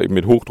LKW war eben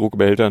mit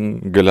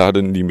Hochdruckbehältern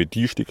geladen, die mit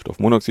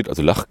Stickstoffmonoxid,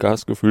 also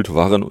Lachgas, gefüllt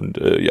waren.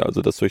 Und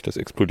also das Zeug, das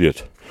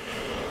explodiert.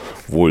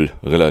 Wohl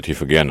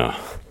relativ gerne.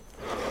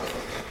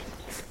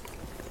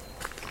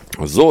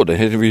 So, dann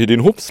hätten wir hier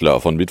den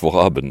Hupsler von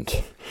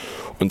Mittwochabend.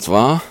 Und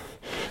zwar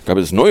gab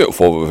es neue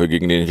Vorwürfe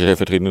gegen den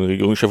stellvertretenden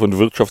Regierungschef und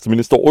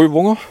Wirtschaftsminister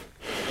Aiwanger.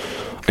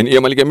 Ein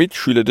ehemaliger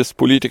Mitschüler des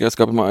Politikers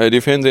gab im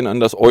ARD-Fernsehen an,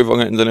 dass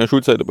Aiwanger in seiner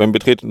Schulzeit beim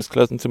Betreten des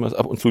Klassenzimmers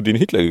ab und zu den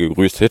Hitler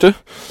gegrüßt hätte.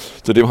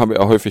 Zudem habe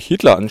er häufig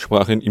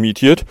Hitler-Ansprachen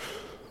imitiert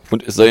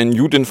und es seien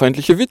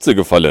judenfeindliche Witze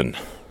gefallen.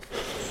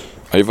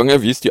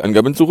 Aiwanger wies die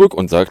Angaben zurück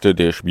und sagte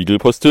der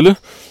Spiegelpostille,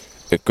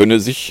 er könne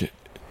sich,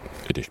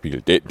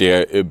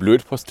 der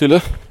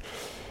Blödpostille,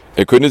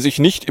 er könne sich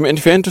nicht im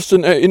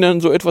Entferntesten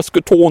erinnern, so etwas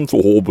getan zu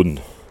haben.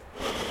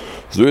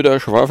 Söder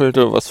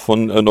schwafelte, was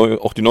von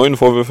auch die neuen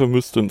Vorwürfe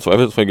müssten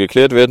zweifelsfrei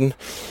geklärt werden,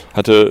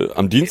 hatte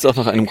am Dienstag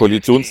nach einem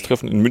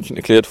Koalitionstreffen in München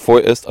erklärt,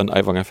 vorerst an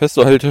Aiwanger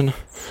festzuhalten,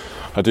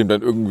 hat ihm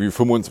dann irgendwie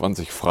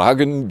 25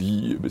 Fragen,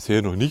 die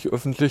bisher noch nicht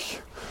öffentlich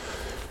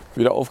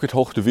wieder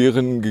aufgetaucht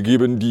wären,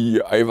 gegeben,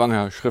 die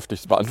Aiwanger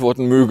schriftlich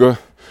beantworten möge.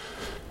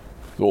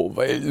 So,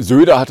 weil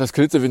Söder hat das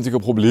klitzewinzige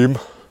Problem,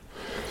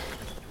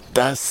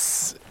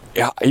 dass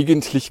er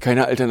eigentlich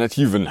keine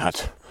Alternativen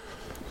hat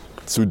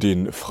zu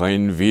den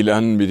Freien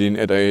Wählern, mit denen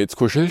er da jetzt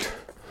kuschelt.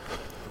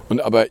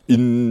 Und aber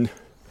in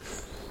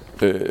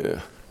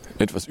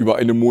etwas über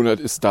einem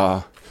Monat ist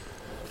da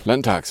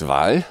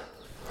Landtagswahl.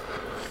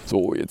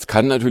 So, jetzt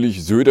kann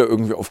natürlich Söder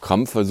irgendwie auf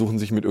Krampf versuchen,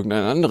 sich mit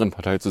irgendeiner anderen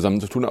Partei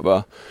zusammenzutun,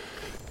 aber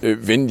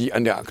wenn die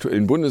an der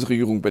aktuellen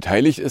Bundesregierung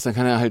beteiligt ist, dann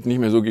kann er halt nicht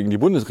mehr so gegen die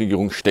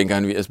Bundesregierung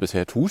stänkern, wie er es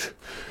bisher tut.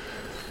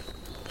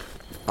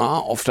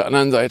 Auf der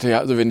anderen Seite, ja,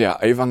 also wenn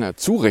der Aiwanger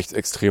zu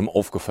rechtsextrem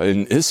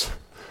aufgefallen ist,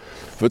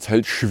 wird es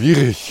halt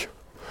schwierig.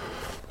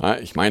 Ja,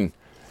 ich meine,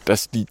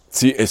 dass die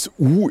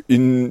CSU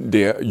in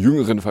der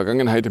jüngeren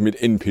Vergangenheit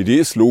mit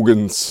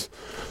NPD-Slogans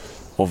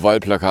auf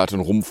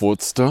Wahlplakaten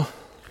rumfurzte.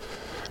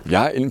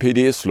 Ja,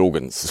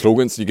 NPD-Slogans.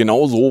 Slogans, die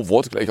genauso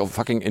wortgleich auf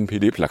fucking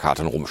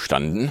NPD-Plakaten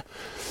rumstanden.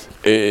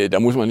 Da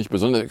muss man nicht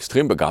besonders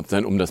extrem begabt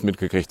sein, um das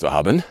mitgekriegt zu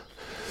haben.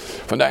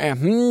 Von daher,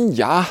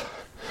 ja,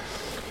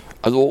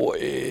 also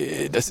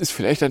das ist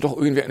vielleicht dann doch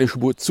irgendwie eine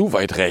Spur zu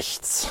weit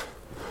rechts.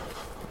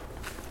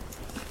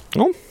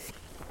 Ja.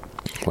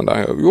 Von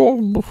daher, ja,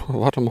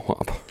 warte mal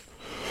ab.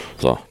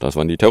 So, das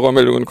waren die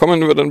Terrormeldungen.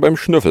 Kommen wir dann beim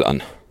Schnüffel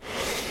an.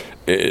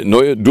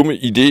 Neue dumme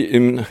Idee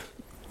in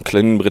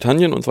kleinen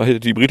Britannien. Und zwar hätte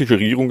die britische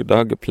Regierung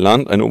da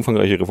geplant, eine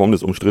umfangreiche Reform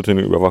des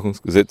umstrittenen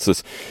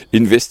Überwachungsgesetzes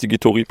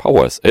Investigatory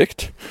Powers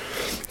Act,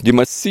 die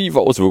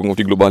massive Auswirkungen auf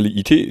die globale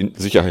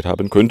IT-Sicherheit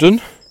haben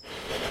könnten.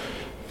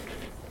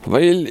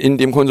 Weil in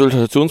dem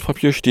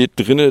Konsultationspapier steht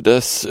drin,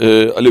 dass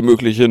alle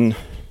möglichen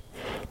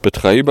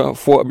Betreiber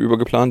vorab über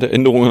geplante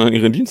Änderungen an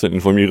ihren Diensten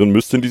informieren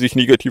müssten, die sich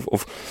negativ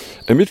auf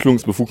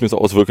Ermittlungsbefugnisse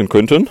auswirken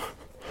könnten.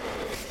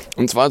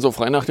 Und zwar so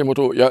frei nach dem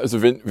Motto, ja,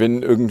 also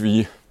wenn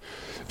irgendwie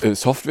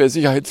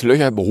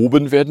Software-Sicherheitslöcher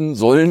behoben werden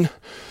sollen,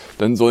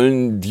 dann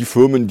sollen die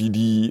Firmen, die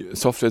die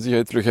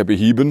Software-Sicherheitslöcher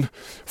beheben,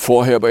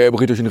 vorher bei der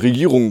britischen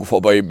Regierung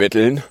vorbei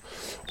betteln,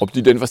 ob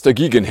die denn was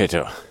dagegen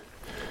hätte.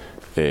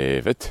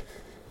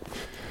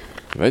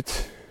 Was?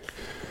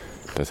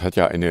 Das hat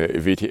ja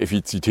eine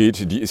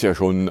WTF-izität, die ist ja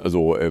schon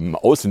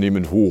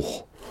ausnehmend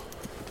hoch.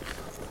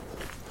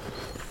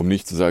 Um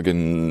nicht zu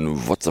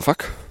sagen, what the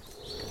fuck?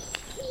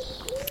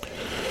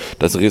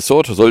 Das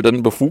Ressort soll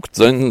dann befugt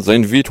sein,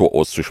 sein Veto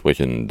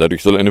auszusprechen.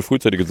 Dadurch soll eine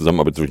frühzeitige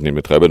Zusammenarbeit zwischen den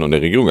Betreibern und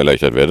der Regierung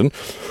erleichtert werden,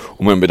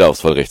 um im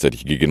Bedarfsfall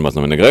rechtzeitig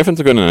Gegenmaßnahmen ergreifen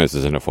zu können, heißt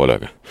es in der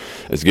Vorlage.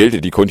 Es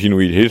gelte die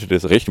Kontinuität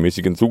des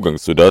rechtmäßigen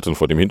Zugangs zu Daten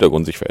vor dem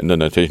Hintergrund sich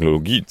verändernder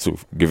Technologie zu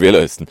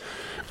gewährleisten.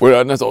 Oder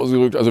anders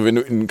ausgedrückt, also wenn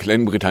du in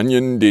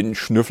Kleinbritannien den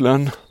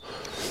Schnüfflern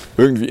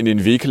irgendwie in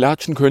den Weg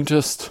latschen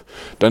könntest,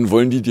 dann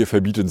wollen die dir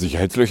verbieten,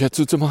 Sicherheitslöcher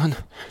zuzumachen.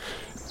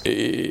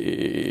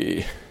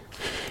 Wie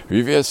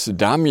wär's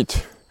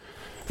damit?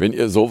 Wenn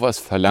ihr sowas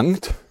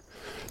verlangt,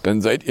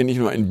 dann seid ihr nicht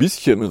nur ein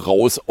bisschen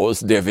raus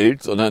aus der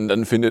Welt, sondern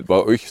dann findet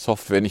bei euch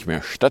Software nicht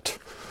mehr statt.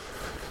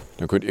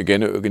 Dann könnt ihr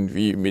gerne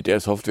irgendwie mit der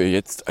Software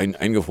jetzt in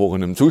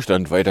eingefrorenem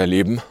Zustand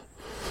weiterleben.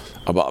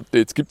 Aber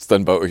Updates gibt's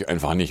dann bei euch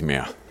einfach nicht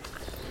mehr.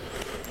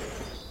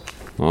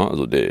 Ja,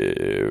 also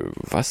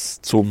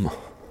was zum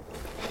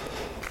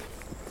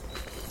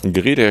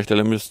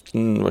Gerätehersteller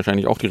müssten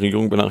wahrscheinlich auch die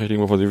Regierung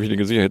benachrichtigen, bevor sie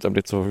wichtige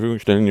Sicherheitsupdates zur Verfügung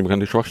stellen, die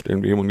bekannte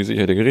Schwachstellen beheben und die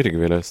Sicherheit der Geräte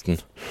gewährleisten.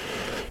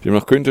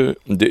 Demnach könnte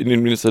der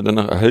Innenminister dann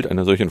nach Erhalt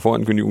einer solchen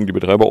Vorankündigung die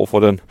Betreiber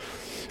auffordern,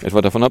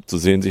 etwa davon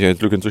abzusehen,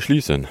 Sicherheitslücken zu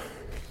schließen.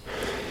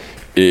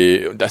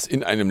 Das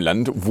in einem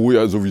Land, wo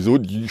ja sowieso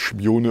die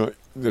Spione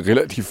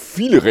relativ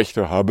viele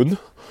Rechte haben.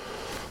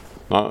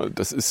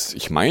 Das ist,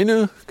 ich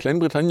meine,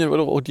 Kleinbritannien war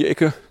doch auch die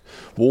Ecke,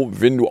 wo,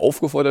 wenn du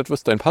aufgefordert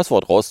wirst, dein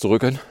Passwort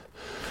rauszurücken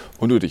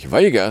und du dich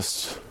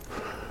weigerst,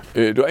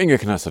 du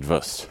eingeknastet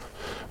wirst.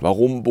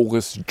 Warum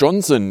Boris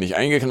Johnson nicht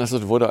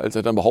eingeknastet wurde, als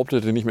er dann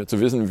behauptete, nicht mehr zu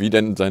wissen, wie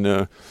denn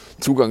seine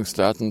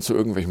Zugangsdaten zu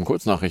irgendwelchen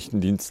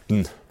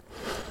Kurznachrichtendiensten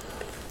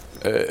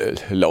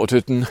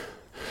lauteten,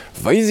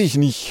 weiß ich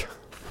nicht.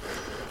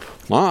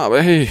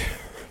 Aber hey,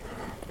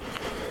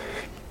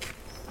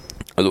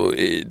 also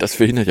das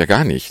verhindert ja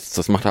gar nichts.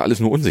 Das macht ja alles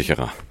nur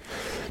unsicherer.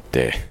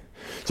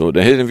 So,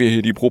 da hätten wir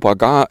hier die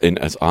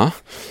Propaganda-NSA,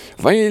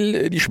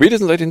 weil die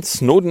spätestens seit den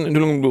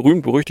Snowden-Enthüllungen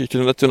berühmt-berüchtigte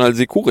National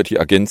Security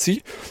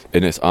Agency,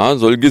 NSA,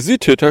 soll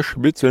gesitteter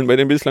Spitzeln bei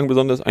den bislang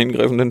besonders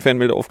eingreifenden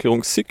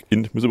Fernmeldeaufklärung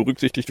SIG-Int müsse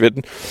berücksichtigt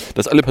werden,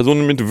 dass alle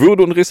Personen mit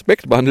Würde und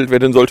Respekt behandelt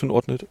werden sollten,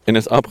 ordnet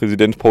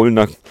NSA-Präsident Paul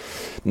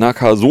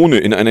Nakasone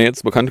in einer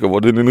jetzt bekannt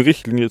gewordenen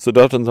Richtlinie zur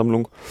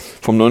Datensammlung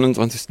vom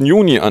 29.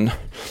 Juni an.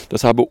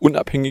 Das habe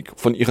unabhängig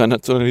von ihrer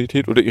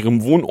Nationalität oder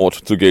ihrem Wohnort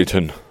zu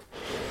gelten.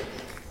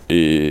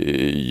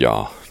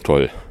 Ja,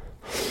 toll.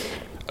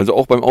 Also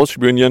auch beim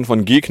Ausspionieren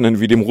von Gegnern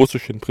wie dem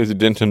russischen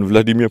Präsidenten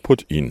Wladimir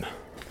Putin.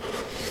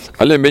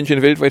 Alle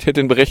Menschen weltweit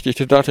hätten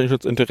berechtigte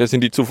Datenschutzinteressen,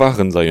 die zu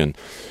wahren seien.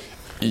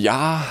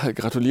 Ja,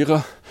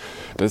 gratuliere.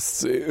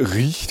 Das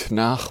riecht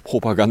nach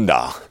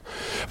Propaganda.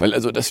 Weil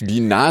also, dass die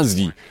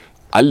Nazi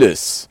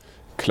alles,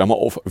 Klammer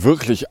auf,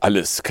 wirklich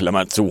alles,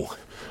 Klammer zu,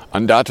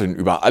 an Daten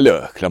über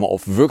alle, Klammer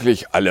auf,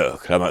 wirklich alle,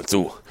 Klammer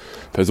zu,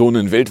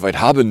 Personen weltweit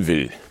haben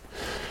will,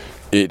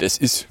 das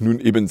ist nun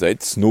eben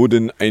seit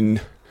Snowden ein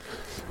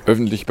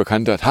öffentlich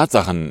bekannter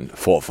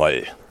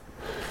Tatsachenvorfall.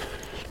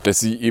 Dass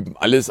sie eben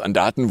alles an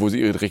Daten, wo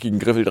sie ihre dreckigen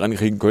Griffel dran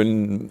kriegen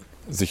können,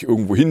 sich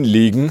irgendwo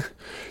hinlegen.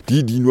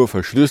 Die nur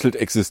verschlüsselt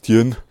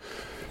existieren,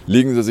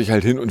 legen sie sich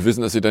halt hin und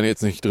wissen, dass sie dann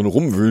jetzt nicht drin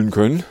rumwühlen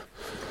können.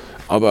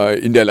 Aber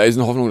in der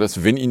leisen Hoffnung,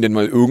 dass wenn ihnen denn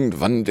mal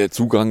irgendwann der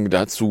Zugang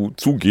dazu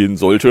zugehen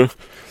sollte,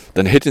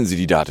 dann hätten sie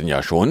die Daten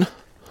ja schon.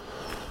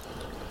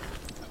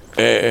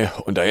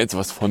 Und da jetzt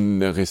was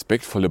von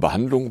respektvolle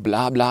Behandlung,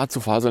 bla bla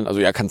zu faseln, also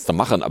ja, kannst du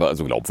machen, aber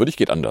also glaubwürdig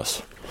geht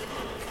anders.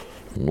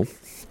 No.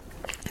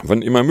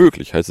 Wann immer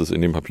möglich, heißt es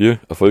in dem Papier,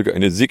 erfolge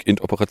eine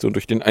SIG-Int-Operation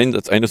durch den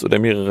Einsatz eines oder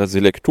mehrerer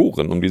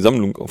Selektoren, um die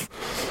Sammlung auf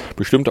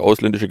bestimmte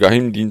ausländische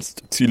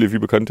Geheimdienstziele wie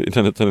bekannte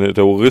internationale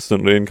Terroristen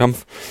oder den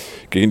Kampf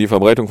gegen die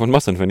Verbreitung von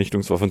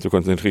Massenvernichtungswaffen zu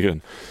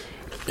konzentrieren.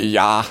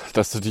 Ja,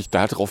 dass du dich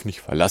darauf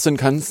nicht verlassen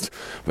kannst,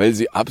 weil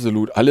sie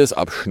absolut alles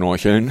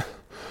abschnorcheln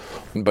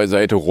und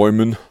beiseite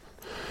räumen.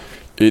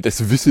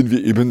 Das wissen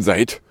wir eben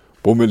seit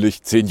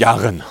bummelig 10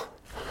 Jahren.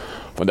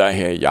 Von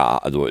daher, ja,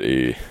 also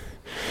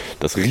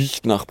das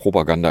riecht nach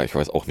Propaganda, ich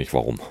weiß auch nicht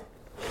warum.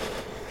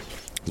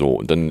 So,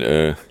 und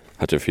dann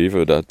hatte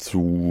Fewe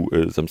dazu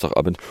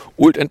Samstagabend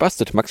Old and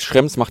Busted. Max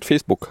Schrems macht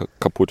Facebook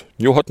kaputt.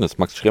 New Hotness.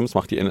 Max Schrems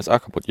macht die NSA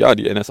kaputt. Ja,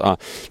 die NSA,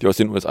 die aus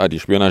den USA, die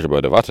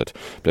Spionagebehörde. Wartet,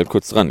 bleibt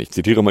kurz dran. Ich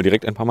zitiere mal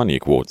direkt ein paar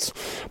Money-Quotes.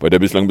 Bei der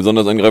bislang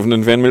besonders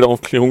angreifenden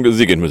Fernmeldeaufklärung der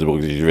SIG müsse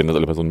berücksichtigt werden, dass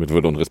alle Personen mit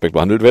Würde und Respekt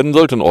behandelt werden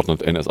sollten,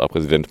 ordnet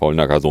NSA-Präsident Paul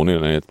Nakasone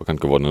in einer jetzt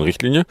bekannt gewordenen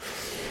Richtlinie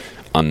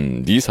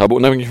an. Dies habe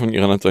unabhängig von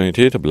ihrer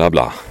Nationalität, bla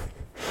bla.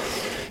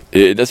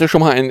 Das ist ja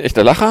schon mal ein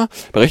echter Lacher.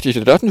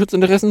 Berechtigte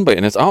Datenschutzinteressen bei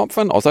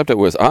NSA-Opfern außerhalb der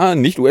USA,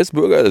 nicht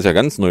US-Bürger, das ist ja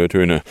ganz neue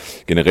Töne.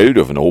 Generell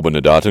dürfen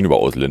erhobene Daten über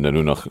Ausländer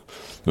nur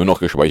noch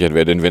gespeichert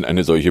werden, wenn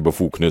eine solche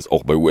Befugnis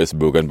auch bei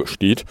US-Bürgern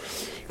besteht.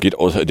 Geht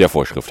aus der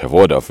Vorschrift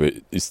hervor. Dafür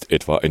ist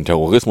etwa ein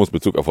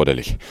Terrorismusbezug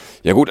erforderlich.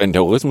 Ja gut, einen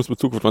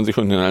Terrorismusbezug wird man sich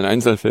schon in allen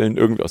Einzelfällen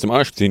irgendwie aus dem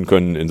Arsch ziehen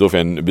können.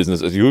 Insofern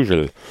Business as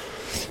usual.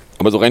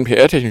 Aber so rein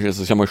PR-technisch ist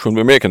es ja mal schon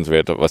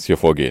bemerkenswert, was hier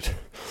vorgeht.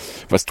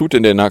 Was tut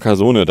denn der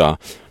Nakasone da?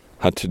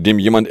 Hat dem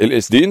jemand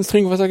LSD ins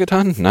Trinkwasser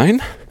getan?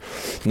 Nein.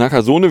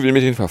 Nakasone will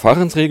mit den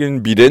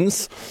Verfahrensregeln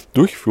Bidens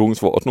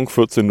Durchführungsverordnung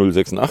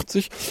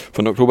 14086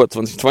 von Oktober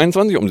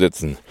 2022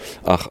 umsetzen.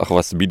 Ach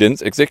was,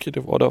 Bidens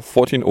Executive Order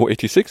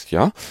 14086,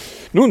 ja?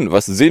 Nun,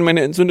 was sehen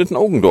meine entzündeten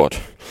Augen dort?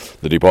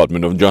 The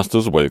Department of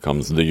Justice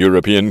welcomes the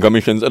European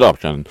Commission's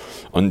adoption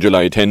on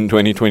July 10,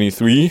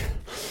 2023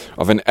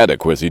 of an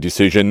adequacy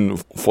decision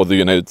for the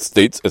United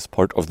States as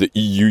part of the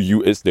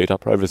EU-US Data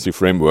Privacy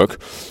Framework,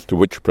 to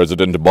which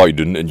President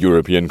Biden and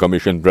European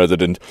Commission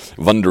President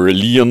van der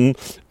Leyen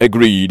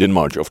agreed in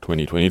March of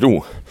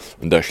 2022.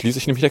 Und da schließe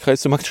ich nämlich der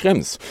Kreis zu Max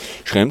Schrems.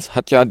 Schrems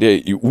hat ja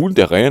der EU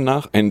der Reihe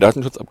nach ein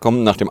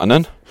Datenschutzabkommen nach dem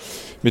anderen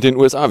mit den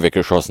USA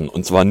weggeschossen.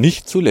 Und zwar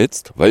nicht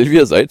zuletzt, weil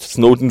wir seit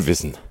Snowden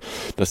wissen,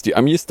 dass die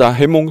Amis da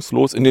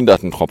hemmungslos in den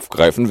Datentropf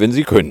greifen, wenn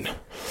sie können.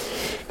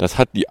 Das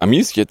hat die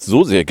Amis jetzt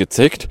so sehr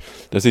gezeckt,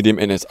 dass sie dem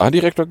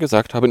NSA-Direktor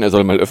gesagt haben, er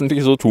soll mal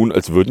öffentlich so tun,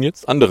 als würden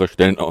jetzt andere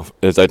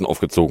Seiten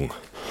aufgezogen.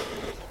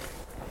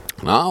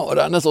 Na,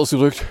 oder anders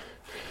ausgedrückt,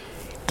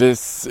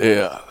 das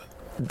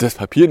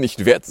Papier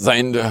nicht wert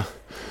seiende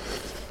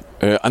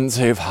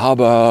Unsafe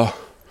Harbor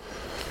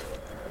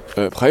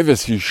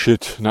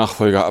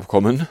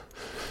Privacy-Shit-Nachfolgerabkommen,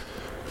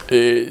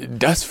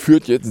 das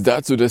führt jetzt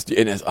dazu, dass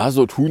die NSA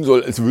so tun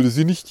soll, als würde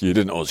sie nicht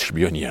jeden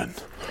ausspionieren.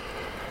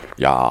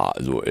 Ja,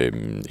 also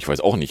ich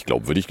weiß auch nicht,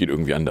 glaubwürdig geht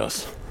irgendwie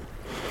anders.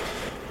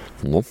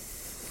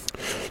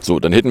 So,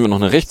 dann hätten wir noch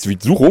eine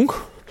Rechtswidsuchung.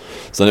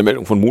 Das ist eine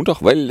Meldung von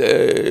Montag,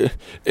 weil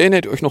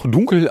erinnert ihr euch noch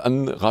dunkel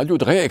an Radio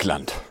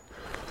Dreieckland?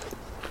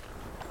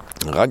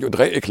 Radio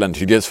Dreieckland,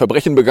 die das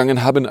Verbrechen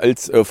begangen haben,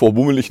 als vor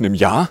bummelig einem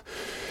Jahr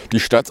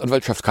die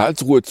Staatsanwaltschaft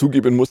Karlsruhe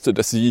zugeben musste,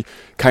 dass sie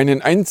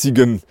keiner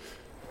einzigen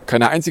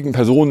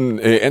Person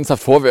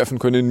ernsthaft vorwerfen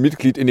können,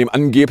 Mitglied in dem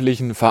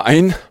angeblichen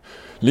Verein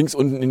links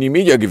unten in die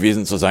Media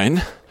gewesen zu sein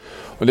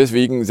und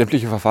deswegen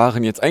sämtliche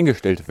Verfahren jetzt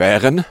eingestellt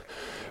wären,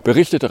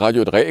 berichtete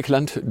Radio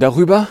Dreieckland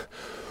darüber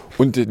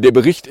und der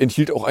Bericht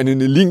enthielt auch einen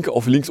Link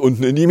auf links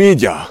unten in die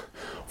Media,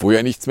 wo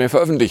ja nichts mehr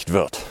veröffentlicht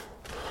wird.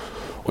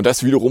 Und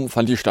das wiederum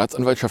fand die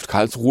Staatsanwaltschaft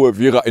Karlsruhe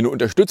wäre eine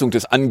Unterstützung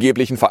des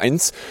angeblichen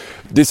Vereins,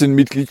 dessen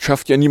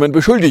Mitgliedschaft ja niemand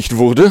beschuldigt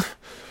wurde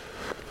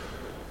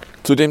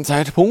zu dem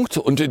Zeitpunkt.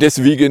 Und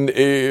deswegen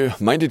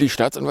meinte die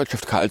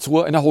Staatsanwaltschaft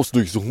Karlsruhe eine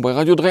Hausdurchsuchung bei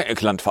Radio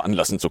Dreieckland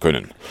veranlassen zu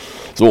können.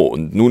 So,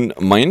 und nun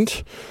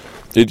meint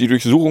Die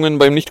Durchsuchungen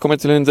beim nicht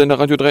kommerziellen Sender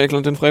Radio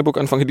Dreieckland in Freiburg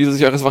Anfang dieses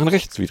Jahres waren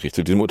rechtswidrig.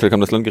 Zu diesem Urteil kam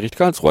das Landgericht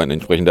Karlsruhe. Ein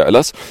entsprechender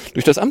Erlass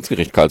durch das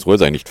Amtsgericht Karlsruhe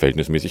sei nicht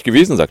verhältnismäßig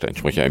gewesen, sagte ein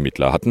Sprecher.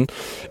 Ermittler hatten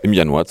im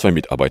Januar 2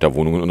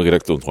 Mitarbeiterwohnungen und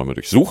Redaktionsräume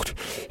durchsucht.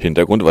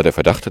 Hintergrund war der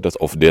Verdacht, dass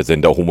auf der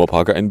Sender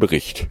Homoparke ein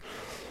Bericht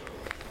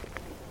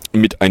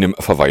mit einem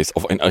Verweis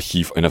auf ein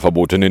Archiv einer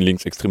verbotenen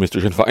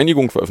linksextremistischen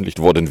Vereinigung veröffentlicht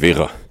worden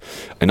wäre.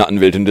 Eine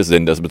Anwältin des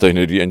Senders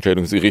bezeichnete die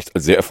Entscheidung des Gerichts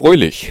als sehr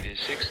erfreulich.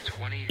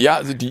 Ja,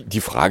 also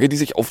die Frage, die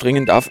sich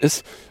aufdrängen darf,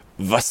 ist,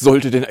 was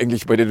sollte denn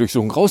eigentlich bei der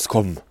Durchsuchung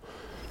rauskommen?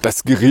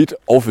 Das Gerät,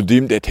 auf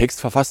dem der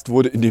Text verfasst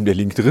wurde, in dem der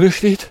Link drin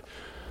steht?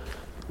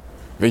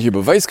 Welche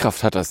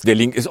Beweiskraft hat das? Der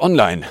Link ist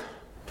online.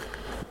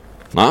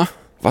 Na,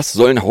 was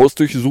sollen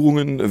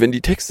Hausdurchsuchungen, wenn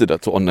die Texte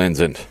dazu online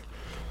sind?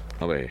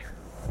 Aber ey.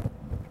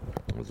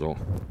 So,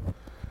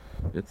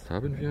 jetzt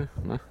haben wir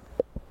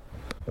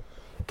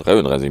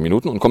 33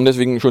 Minuten und kommen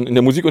deswegen schon in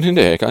der Musik- und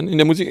Hinterecke an. In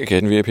der Musikecke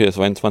hätten wir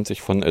PS22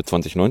 von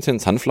 2019,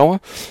 Sunflower.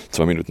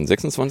 2 Minuten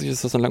 26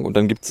 ist das dann lang. Und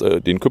dann gibt's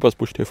den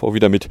Küppersbusch TV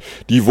wieder mit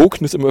Die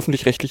Wokeness im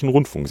öffentlich-rechtlichen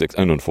Rundfunk,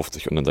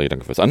 651. Und dann sage ich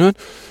danke fürs Anhören,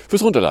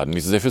 fürs Runterladen,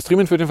 nicht so sehr fürs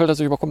Streamen. Für den Fall, dass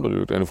ihr überkommt oder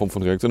irgendeine Form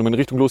von Reaktion in meine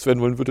Richtung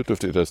loswerden wollen würdet,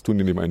 dürft ihr das tun,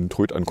 indem ihr einen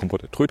Tröd an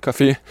ComPod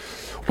Trödcafé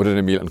oder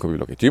eine Mail an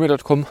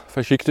computerblog.gmail.com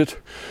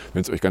verschicktet.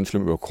 Wenn es euch ganz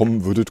schlimm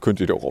überkommen würdet,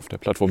 könnt ihr auch auf der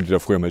Plattform, die da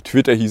früher mal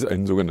Twitter hieß,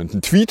 einen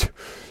sogenannten Tweet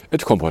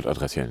ComPod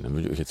adressieren. Dann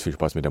wünsche ich euch jetzt viel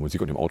Spaß mit der Musik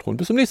und dem Outro und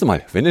bis zum nächsten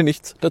Mal, wenn ihr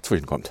nichts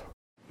dazwischen kommt.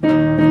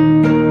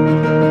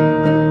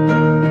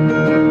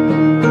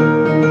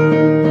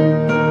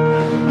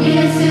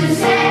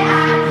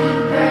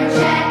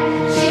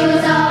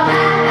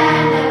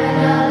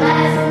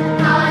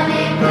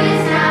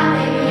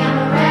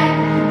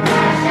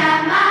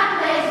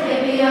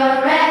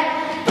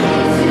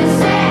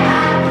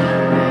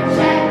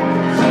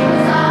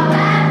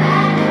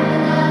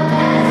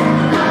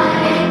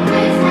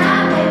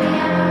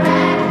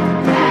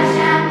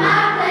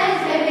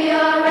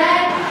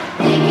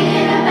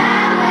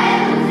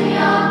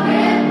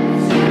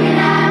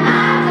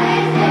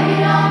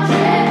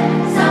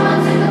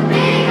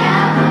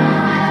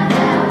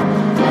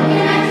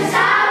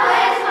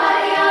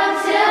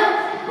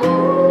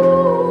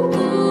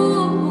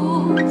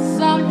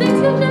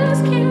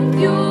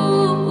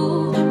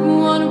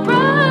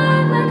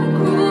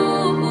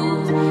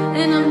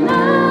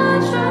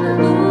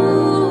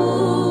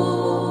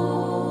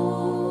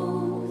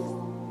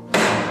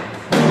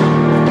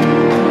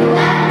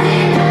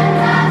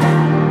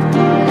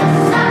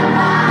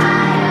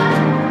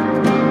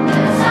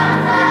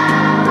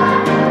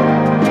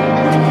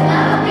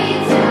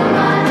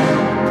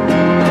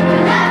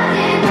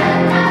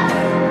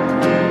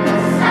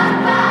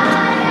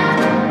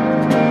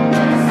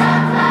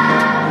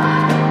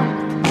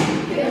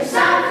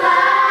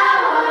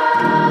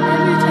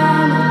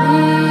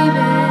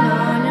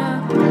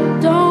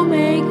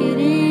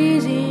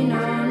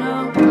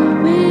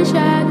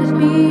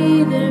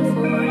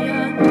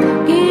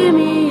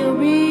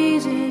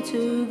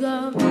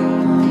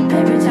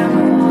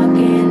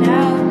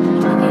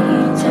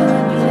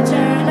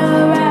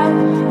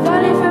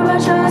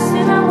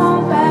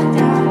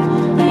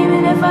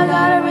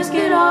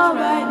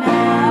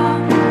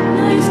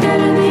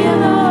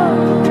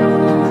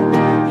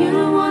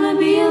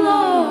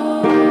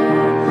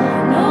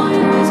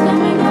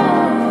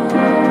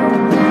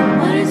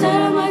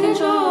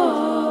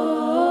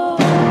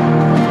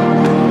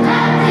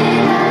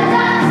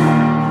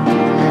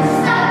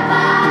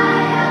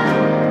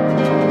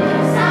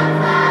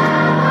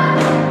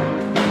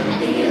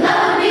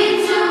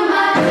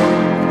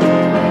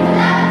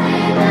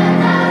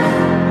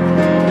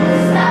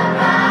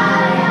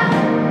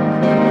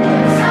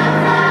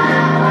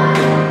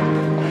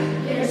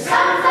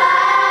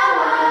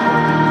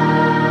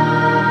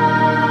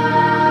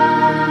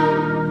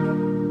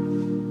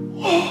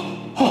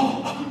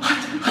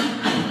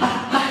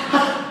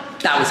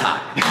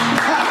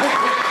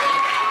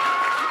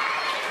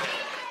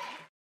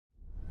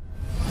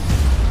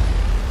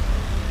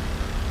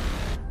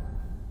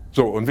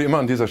 So, und wie immer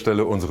an dieser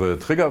Stelle unsere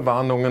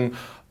Triggerwarnungen.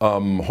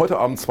 Heute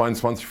Abend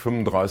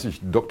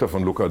 22:35 Uhr Dr.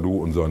 von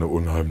Lucadou und seine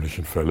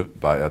unheimlichen Fälle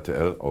bei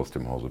RTL aus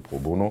dem Hause Pro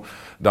Bono.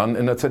 Dann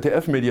in der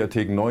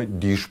ZDF-Mediathek neu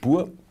Die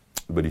Spur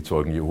über die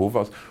Zeugen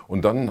Jehovas.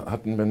 Und dann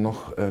hatten wir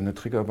noch eine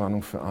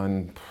Triggerwarnung für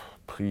einen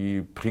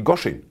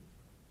Prigoschin.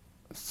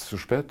 Ist es zu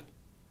spät?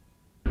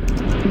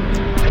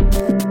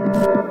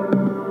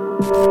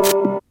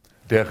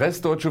 Der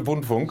Restdeutsche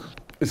Rundfunk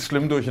ist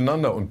schlimm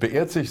durcheinander und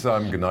beehrt sich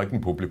seinem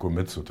geneigten Publikum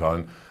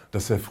mitzuteilen,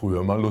 dass er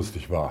früher mal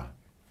lustig war.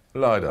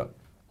 Leider.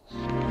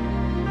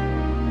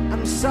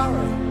 I'm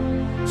sorry,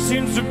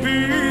 seems to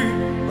be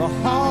the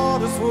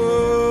hardest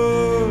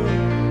word.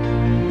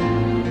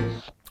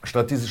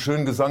 Statt dieses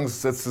schönen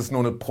Gesangs setzt es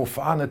nur eine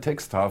profane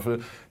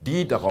Texttafel,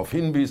 die darauf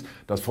hinwies,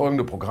 das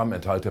folgende Programm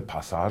enthalte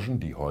Passagen,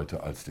 die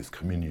heute als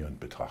diskriminierend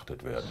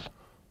betrachtet werden.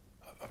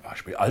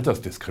 Beispiel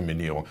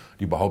Altersdiskriminierung,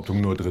 die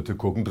Behauptung, nur Dritte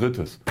gucken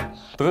Drittes.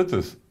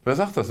 Drittes, wer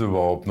sagt das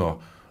überhaupt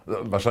noch?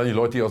 Wahrscheinlich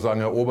Leute, die auch sagen,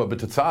 Herr Ober,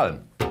 bitte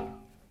zahlen.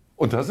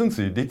 Und da sind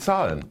sie, die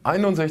Zahlen.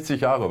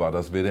 61 Jahre war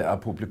das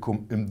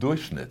WDR-Publikum im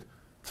Durchschnitt.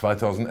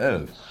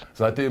 2011.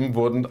 Seitdem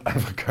wurden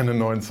einfach keine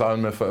neuen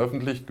Zahlen mehr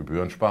veröffentlicht,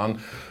 Gebühren sparen,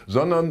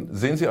 sondern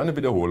sehen Sie eine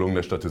Wiederholung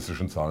der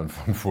statistischen Zahlen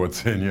von vor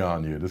 10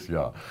 Jahren jedes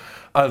Jahr.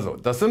 Also,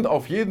 das sind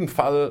auf jeden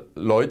Fall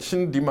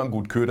Leutchen, die man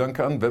gut ködern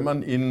kann, wenn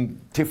man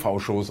ihnen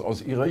TV-Shows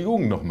aus ihrer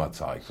Jugend nochmal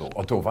zeigt, so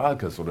Otto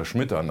Waalkes oder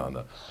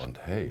Schmidternanne. Und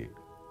hey,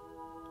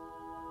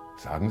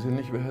 sagen Sie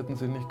nicht, wir hätten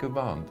Sie nicht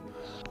gewarnt.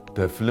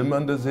 Der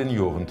flimmernde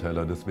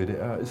Seniorenteller des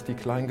WDR ist die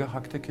klein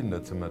gehackte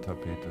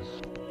Kinderzimmertapete.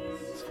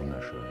 Das ist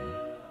wunderschön, ne?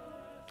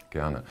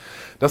 Gerne.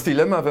 Das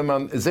Dilemma, wenn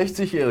man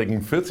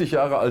 60-Jährigen 40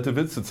 Jahre alte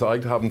Witze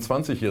zeigt, haben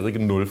 20-Jährige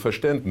null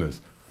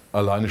Verständnis.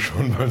 Alleine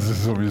schon, weil sie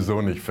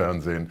sowieso nicht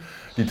fernsehen.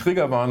 Die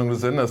Triggerwarnung des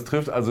Senders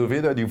trifft also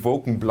weder die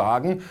woken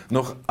Blagen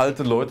noch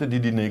alte Leute,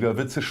 die die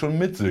Negerwitze schon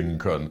mitsingen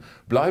können.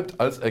 Bleibt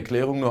als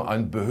Erklärung nur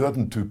ein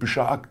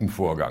behördentypischer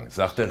Aktenvorgang,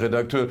 sagt der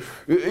Redakteur.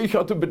 Ich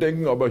hatte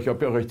Bedenken, aber ich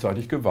habe ja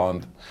rechtzeitig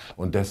gewarnt.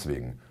 Und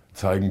deswegen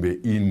zeigen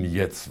wir Ihnen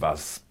jetzt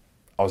was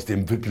aus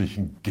dem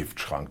wirklichen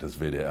Giftschrank des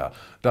WDR.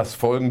 Das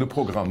folgende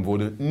Programm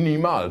wurde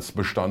niemals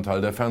Bestandteil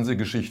der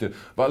Fernsehgeschichte,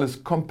 weil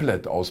es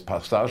komplett aus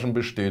Passagen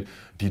besteht,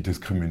 die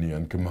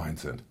diskriminierend gemeint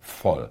sind.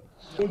 Voll.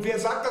 Und wer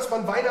sagt, dass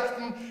man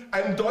Weihnachten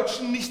einem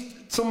Deutschen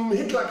nicht zum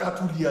Hitler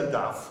gratulieren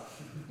darf?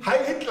 Heil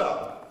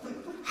Hitler!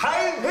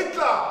 Heil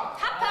Hitler!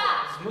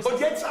 Papa!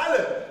 Und jetzt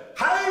alle!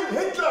 Heil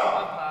Hitler!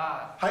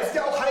 Papa! Heißt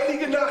ja auch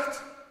Heilige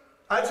Nacht.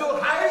 Also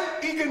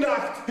Heilige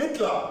Nacht,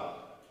 Hitler!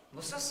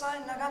 Muss das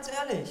sein? Na ganz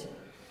ehrlich.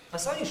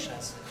 Was soll die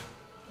Scheiße?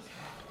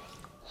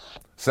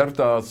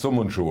 Serdar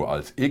Somuncu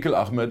als Ekel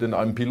Ahmed in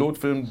einem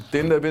Pilotfilm,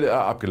 den der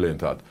WDR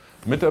abgelehnt hat.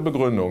 Mit der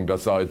Begründung,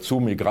 das sei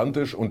zu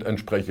migrantisch und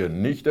entspreche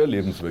nicht der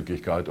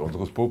Lebenswirklichkeit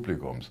unseres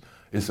Publikums.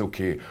 Ist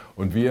okay.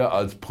 Und wir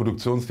als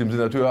Produktionsteam sind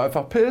natürlich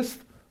einfach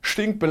pisst,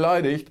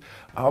 stinkbeleidigt.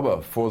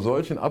 Aber vor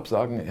solchen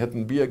Absagen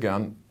hätten wir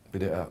gern,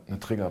 WDR, eine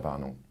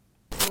Triggerwarnung.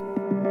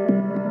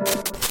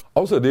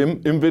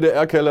 Außerdem im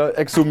WDR-Keller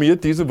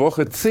exhumiert diese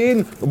Woche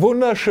 10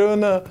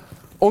 wunderschöne,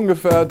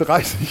 ungefähr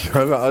 30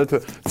 Jahre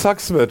alte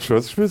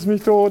Zack-Sweatshirts. Schmiss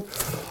mich tot.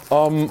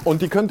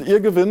 Und die könnt ihr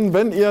gewinnen,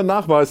 wenn ihr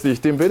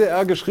nachweislich dem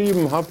WDR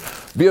geschrieben habt,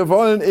 wir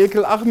wollen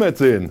Ekel Ahmed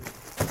sehen.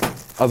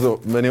 Also,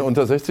 wenn ihr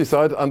unter 60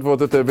 seid,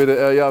 antwortet der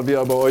WDR, ja, wir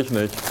aber euch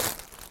nicht.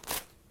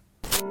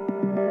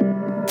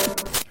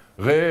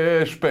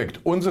 Respekt.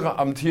 Unsere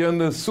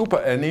amtierende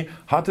Super Annie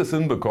hat es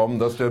hinbekommen,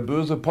 dass der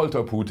böse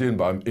Polter-Putin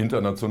beim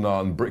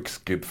internationalen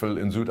BRICS-Gipfel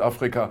in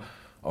Südafrika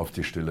auf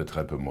die stille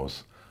Treppe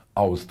muss.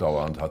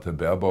 Ausdauernd hatte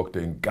Baerbock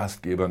den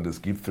Gastgebern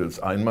des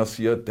Gipfels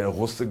einmassiert, der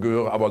Russe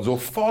gehöre aber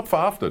sofort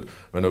verhaftet,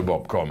 wenn er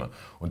überhaupt komme.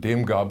 Und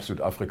dem gab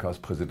Südafrikas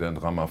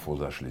Präsident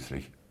Ramaphosa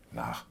schließlich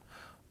nach.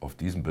 Auf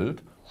diesem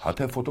Bild hat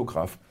der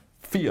Fotograf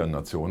 4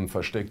 Nationen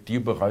versteckt, die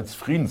bereits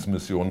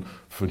Friedensmissionen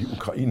für die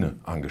Ukraine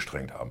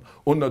angestrengt haben.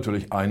 Und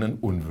natürlich einen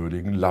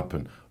unwürdigen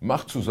Lappen.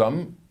 Macht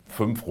zusammen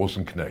 5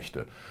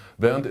 Russenknechte.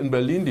 Während in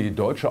Berlin die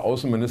deutsche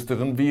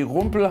Außenministerin wie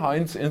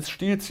Rumpelheinz ins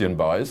Stielchen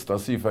beißt,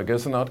 das sie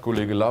vergessen hat,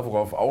 Kollege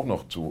Lavrov auch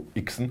noch zu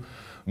xen,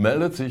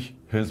 meldet sich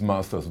His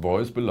Master's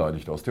Voice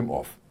beleidigt aus dem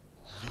Off.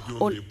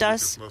 Und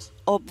das,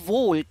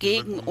 obwohl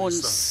gegen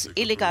uns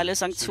illegale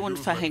Sanktionen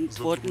verhängt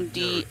wurden,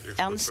 die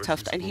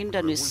ernsthaft ein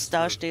Hindernis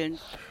darstellen.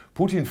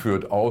 Putin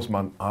führt aus,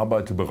 man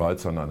arbeite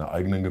bereits an einer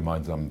eigenen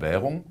gemeinsamen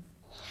Währung.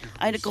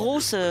 Eine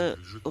große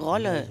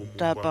Rolle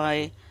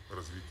dabei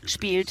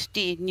spielt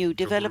die New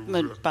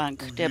Development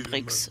Bank der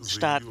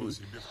BRICS-Staaten.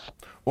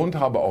 Und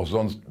habe auch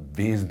sonst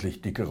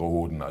wesentlich dickere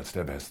Hoden als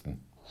der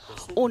Westen.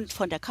 Und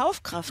von der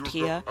Kaufkraft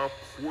her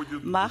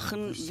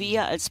machen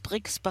wir als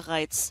BRICS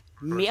bereits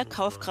mehr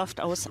Kaufkraft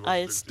aus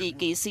als die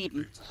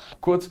G7.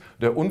 Kurz,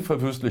 der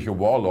unverwüstliche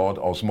Warlord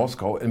aus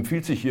Moskau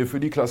empfiehlt sich hier für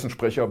die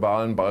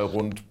Klassensprecherwahlen bei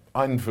rund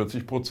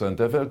 41%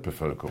 der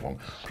Weltbevölkerung.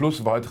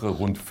 Plus weitere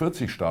rund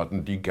 40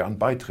 Staaten, die gern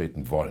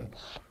beitreten wollen.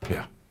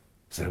 Ja,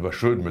 selber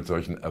schuld, mit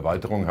solchen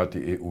Erweiterungen hat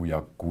die EU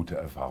ja gute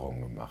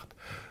Erfahrungen gemacht.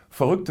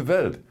 Verrückte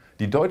Welt.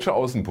 Die deutsche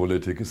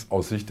Außenpolitik ist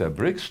aus Sicht der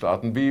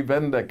BRICS-Staaten wie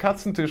wenn der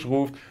Katzentisch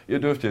ruft, ihr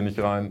dürft hier nicht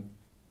rein.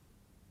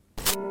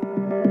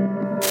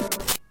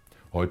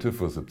 Heute,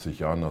 vor 70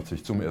 Jahren, hat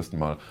sich zum ersten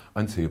Mal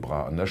ein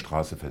Zebra an der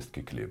Straße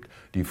festgeklebt.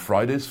 Die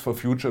Fridays for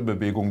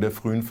Future-Bewegung der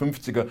frühen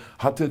 50er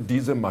hatte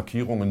diese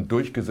Markierungen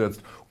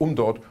durchgesetzt, um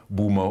dort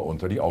Boomer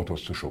unter die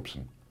Autos zu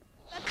schubsen.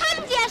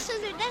 Kommen Sie, Herr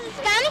Schüssel, das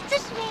ist gar nicht so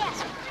schwer.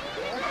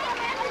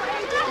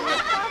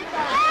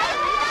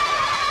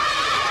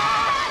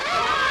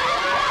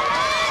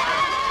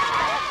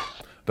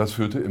 Das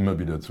führte immer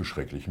wieder zu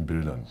schrecklichen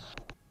Bildern.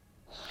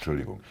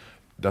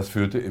 Das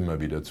führte immer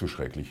wieder zu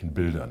schrecklichen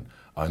Bildern.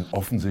 Ein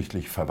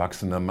offensichtlich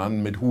verwachsener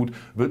Mann mit Hut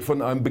wird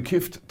von einem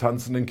bekifft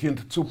tanzenden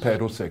Kind zu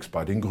Pädosex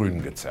bei den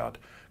Grünen gezerrt.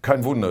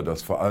 Kein Wunder,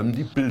 dass vor allem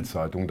die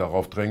Bild-Zeitung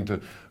darauf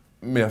drängte,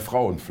 mehr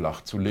Frauen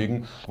flach zu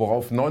legen,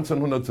 worauf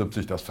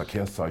 1970 das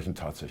Verkehrszeichen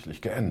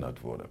tatsächlich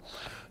geändert wurde.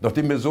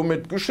 Nachdem wir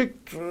somit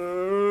geschickt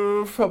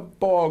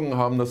verborgen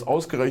haben, dass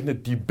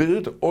ausgerechnet die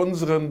Bild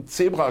unseren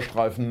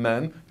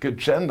Zebrastreifen-Man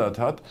gegendert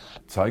hat,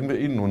 zeigen wir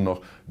Ihnen nun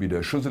noch, wie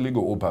der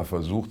schüsselige Opa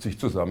versucht, sich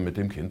zusammen mit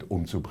dem Kind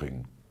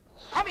umzubringen.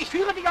 Komm, ich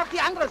führe dich auf die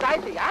andere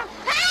Seite, ja?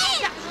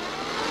 Hey!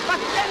 Was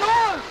ist denn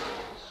los?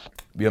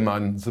 Wir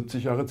meinen,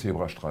 70 Jahre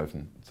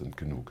Zebrastreifen sind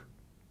genug.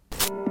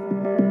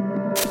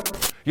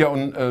 Ja,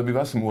 und wie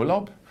war's im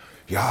Urlaub?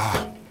 Ja,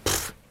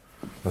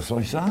 was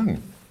soll ich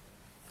sagen?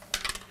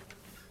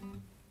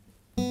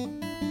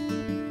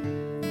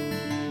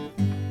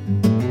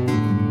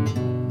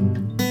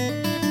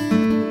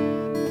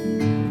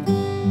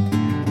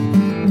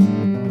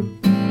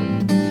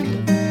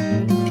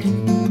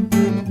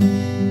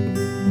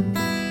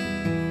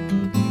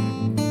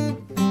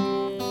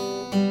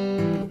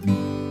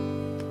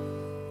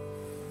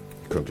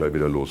 Ich kann gleich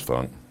wieder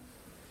losfahren.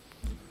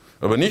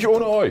 Aber nicht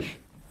ohne euch.